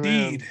enjoy that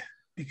deed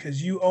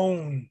because you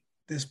own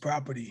this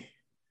property.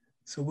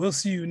 So we'll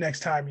see you next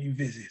time you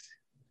visit.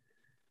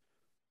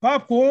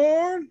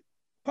 Popcorn.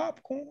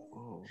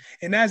 Oh.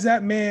 And as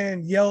that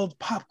man yelled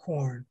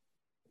popcorn,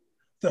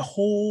 the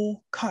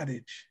whole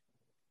cottage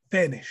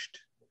vanished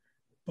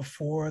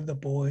before the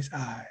boys'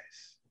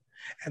 eyes.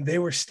 And they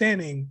were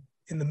standing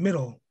in the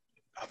middle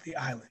of the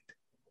island,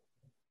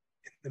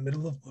 in the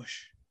middle of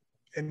bush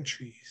and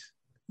trees,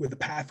 with a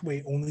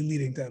pathway only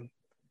leading them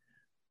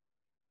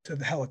to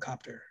the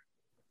helicopter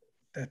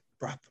that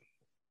brought them.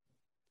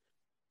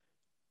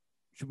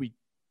 Should we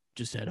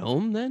just head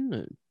home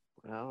then?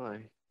 Well,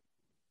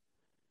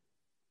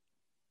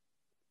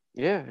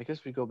 I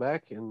guess we go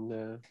back and,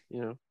 I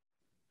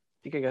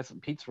think I got some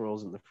pizza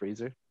rolls in the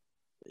freezer.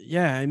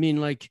 Yeah, I mean,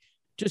 like,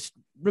 just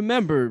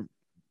remember,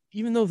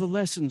 even though the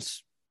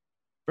lessons,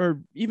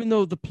 or even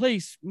though the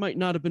place might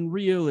not have been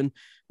real, and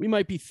we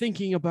might be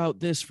thinking about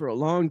this for a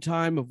long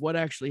time of what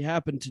actually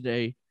happened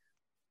today,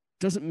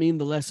 doesn't mean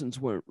the lessons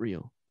weren't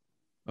real.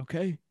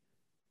 Okay?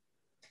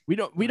 We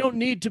don't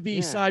need to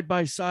be side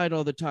by side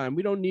all the time.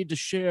 We don't need to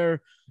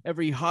share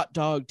every hot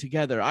dog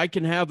together. I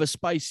can have a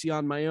spicy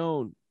on my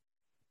own.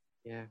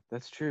 Yeah,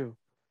 that's true.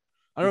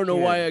 I don't know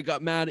why I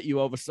got mad at you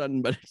all of a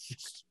sudden, but it's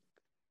just...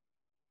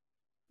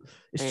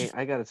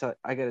 I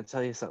gotta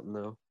tell you something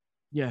though.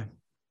 Yeah.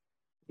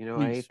 Please.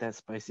 I ate that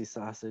spicy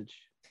sausage.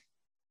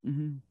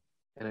 Mm-hmm.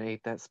 And I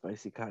ate that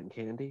spicy cotton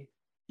candy.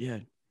 Yeah.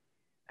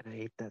 And I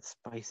ate that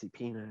spicy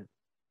peanut.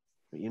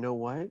 But you know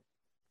what?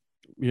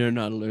 You're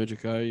not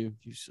allergic, are you?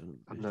 You son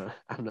of a bitch.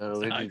 I'm not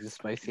allergic to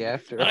spicy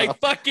after all. I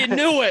fucking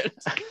knew it.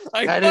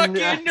 I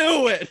fucking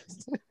knew it.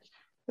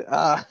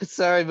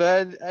 Sorry,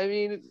 bud. I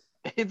mean,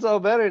 it's all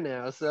better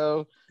now,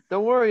 so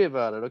don't worry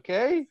about it,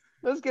 okay?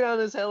 Let's get on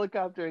this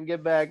helicopter and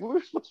get back. We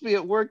were supposed to be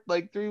at work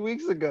like 3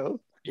 weeks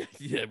ago.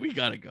 Yeah, we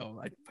gotta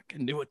go. I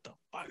fucking knew it, the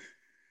fuck.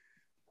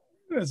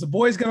 As the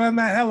boys got on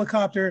that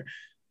helicopter,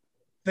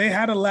 they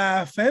had a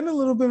laugh and a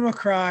little bit of a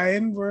cry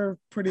and were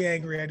pretty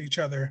angry at each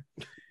other.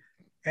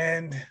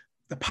 And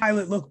the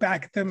pilot looked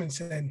back at them and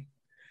said,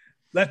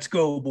 "Let's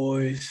go,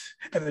 boys."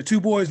 And the two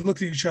boys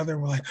looked at each other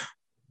and were like,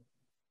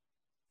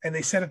 and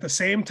they said at the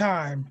same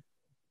time,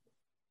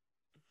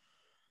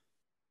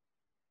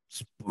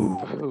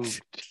 "Spooked."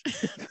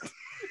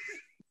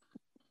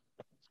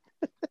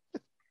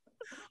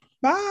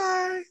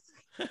 Bye.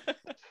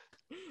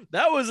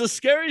 That was a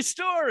scary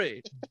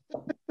story.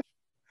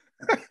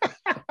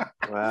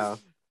 Wow.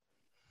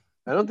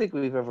 I don't think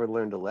we've ever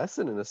learned a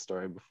lesson in a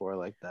story before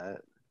like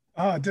that.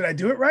 Oh, did I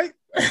do it right?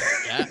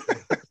 Yeah.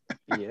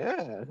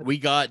 Yeah. We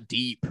got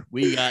deep.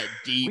 We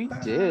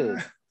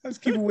did. Let's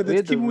keep it with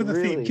the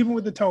theme. Keep it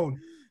with the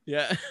tone.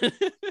 Yeah.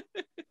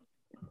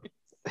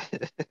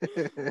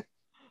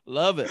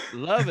 Love it.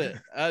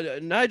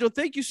 Nigel,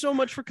 thank you so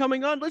much for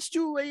coming on. Let's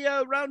do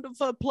a round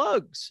of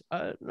plugs.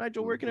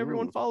 Nigel, where can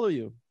everyone follow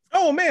you?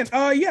 Oh man,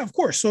 yeah, of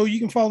course. So you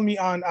can follow me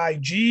on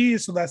IG.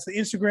 So that's the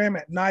Instagram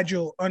at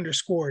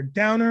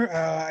Nigel_Downer.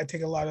 I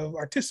take a lot of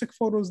artistic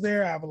photos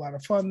there. I have a lot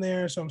of fun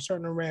there. So I'm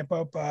starting to ramp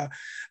up the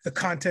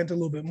content a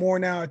little bit more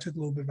now. I took a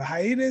little bit of a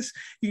hiatus.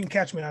 You can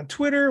catch me on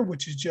Twitter,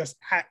 which is just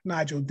at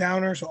Nigel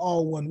Downer. So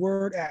all one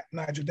word, at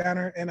Nigel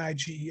Downer,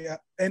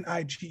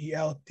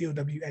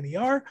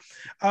 NIGEL_DOWNER.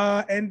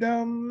 And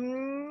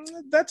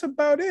that's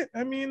about it.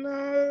 I mean,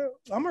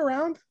 I'm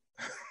around.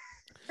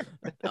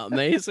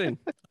 Amazing.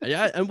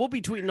 Yeah, and we'll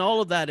be tweeting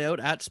all of that out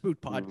at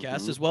Spooked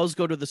Podcast, as well as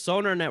go to the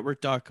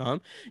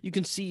sonarnetwork.com. You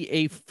can see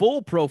a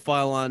full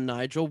profile on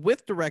Nigel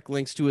with direct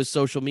links to his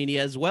social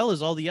media, as well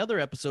as all the other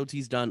episodes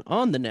he's done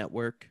on the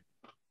network.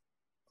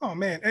 Oh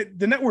man,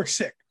 the network's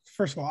sick.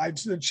 First of all, I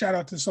just shout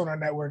out to the Sonar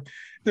Network.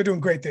 They're doing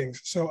great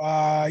things. So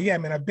yeah,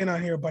 man, I've been on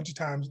here a bunch of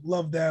times.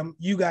 Love them.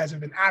 You guys have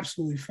been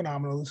absolutely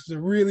phenomenal. This is a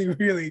really,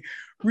 really,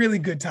 really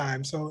good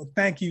time. So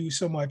thank you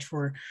so much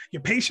for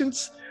your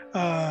patience.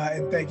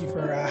 And thank you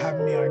for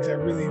having me on, because I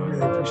really,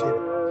 really appreciate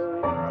it.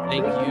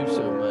 Thank you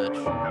so much.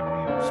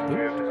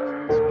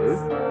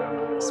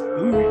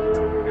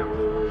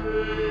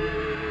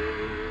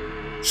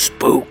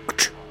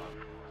 Spooked.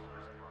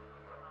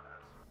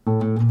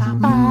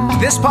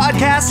 This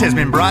podcast has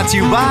been brought to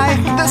you by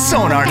the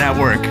Sonar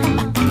Network.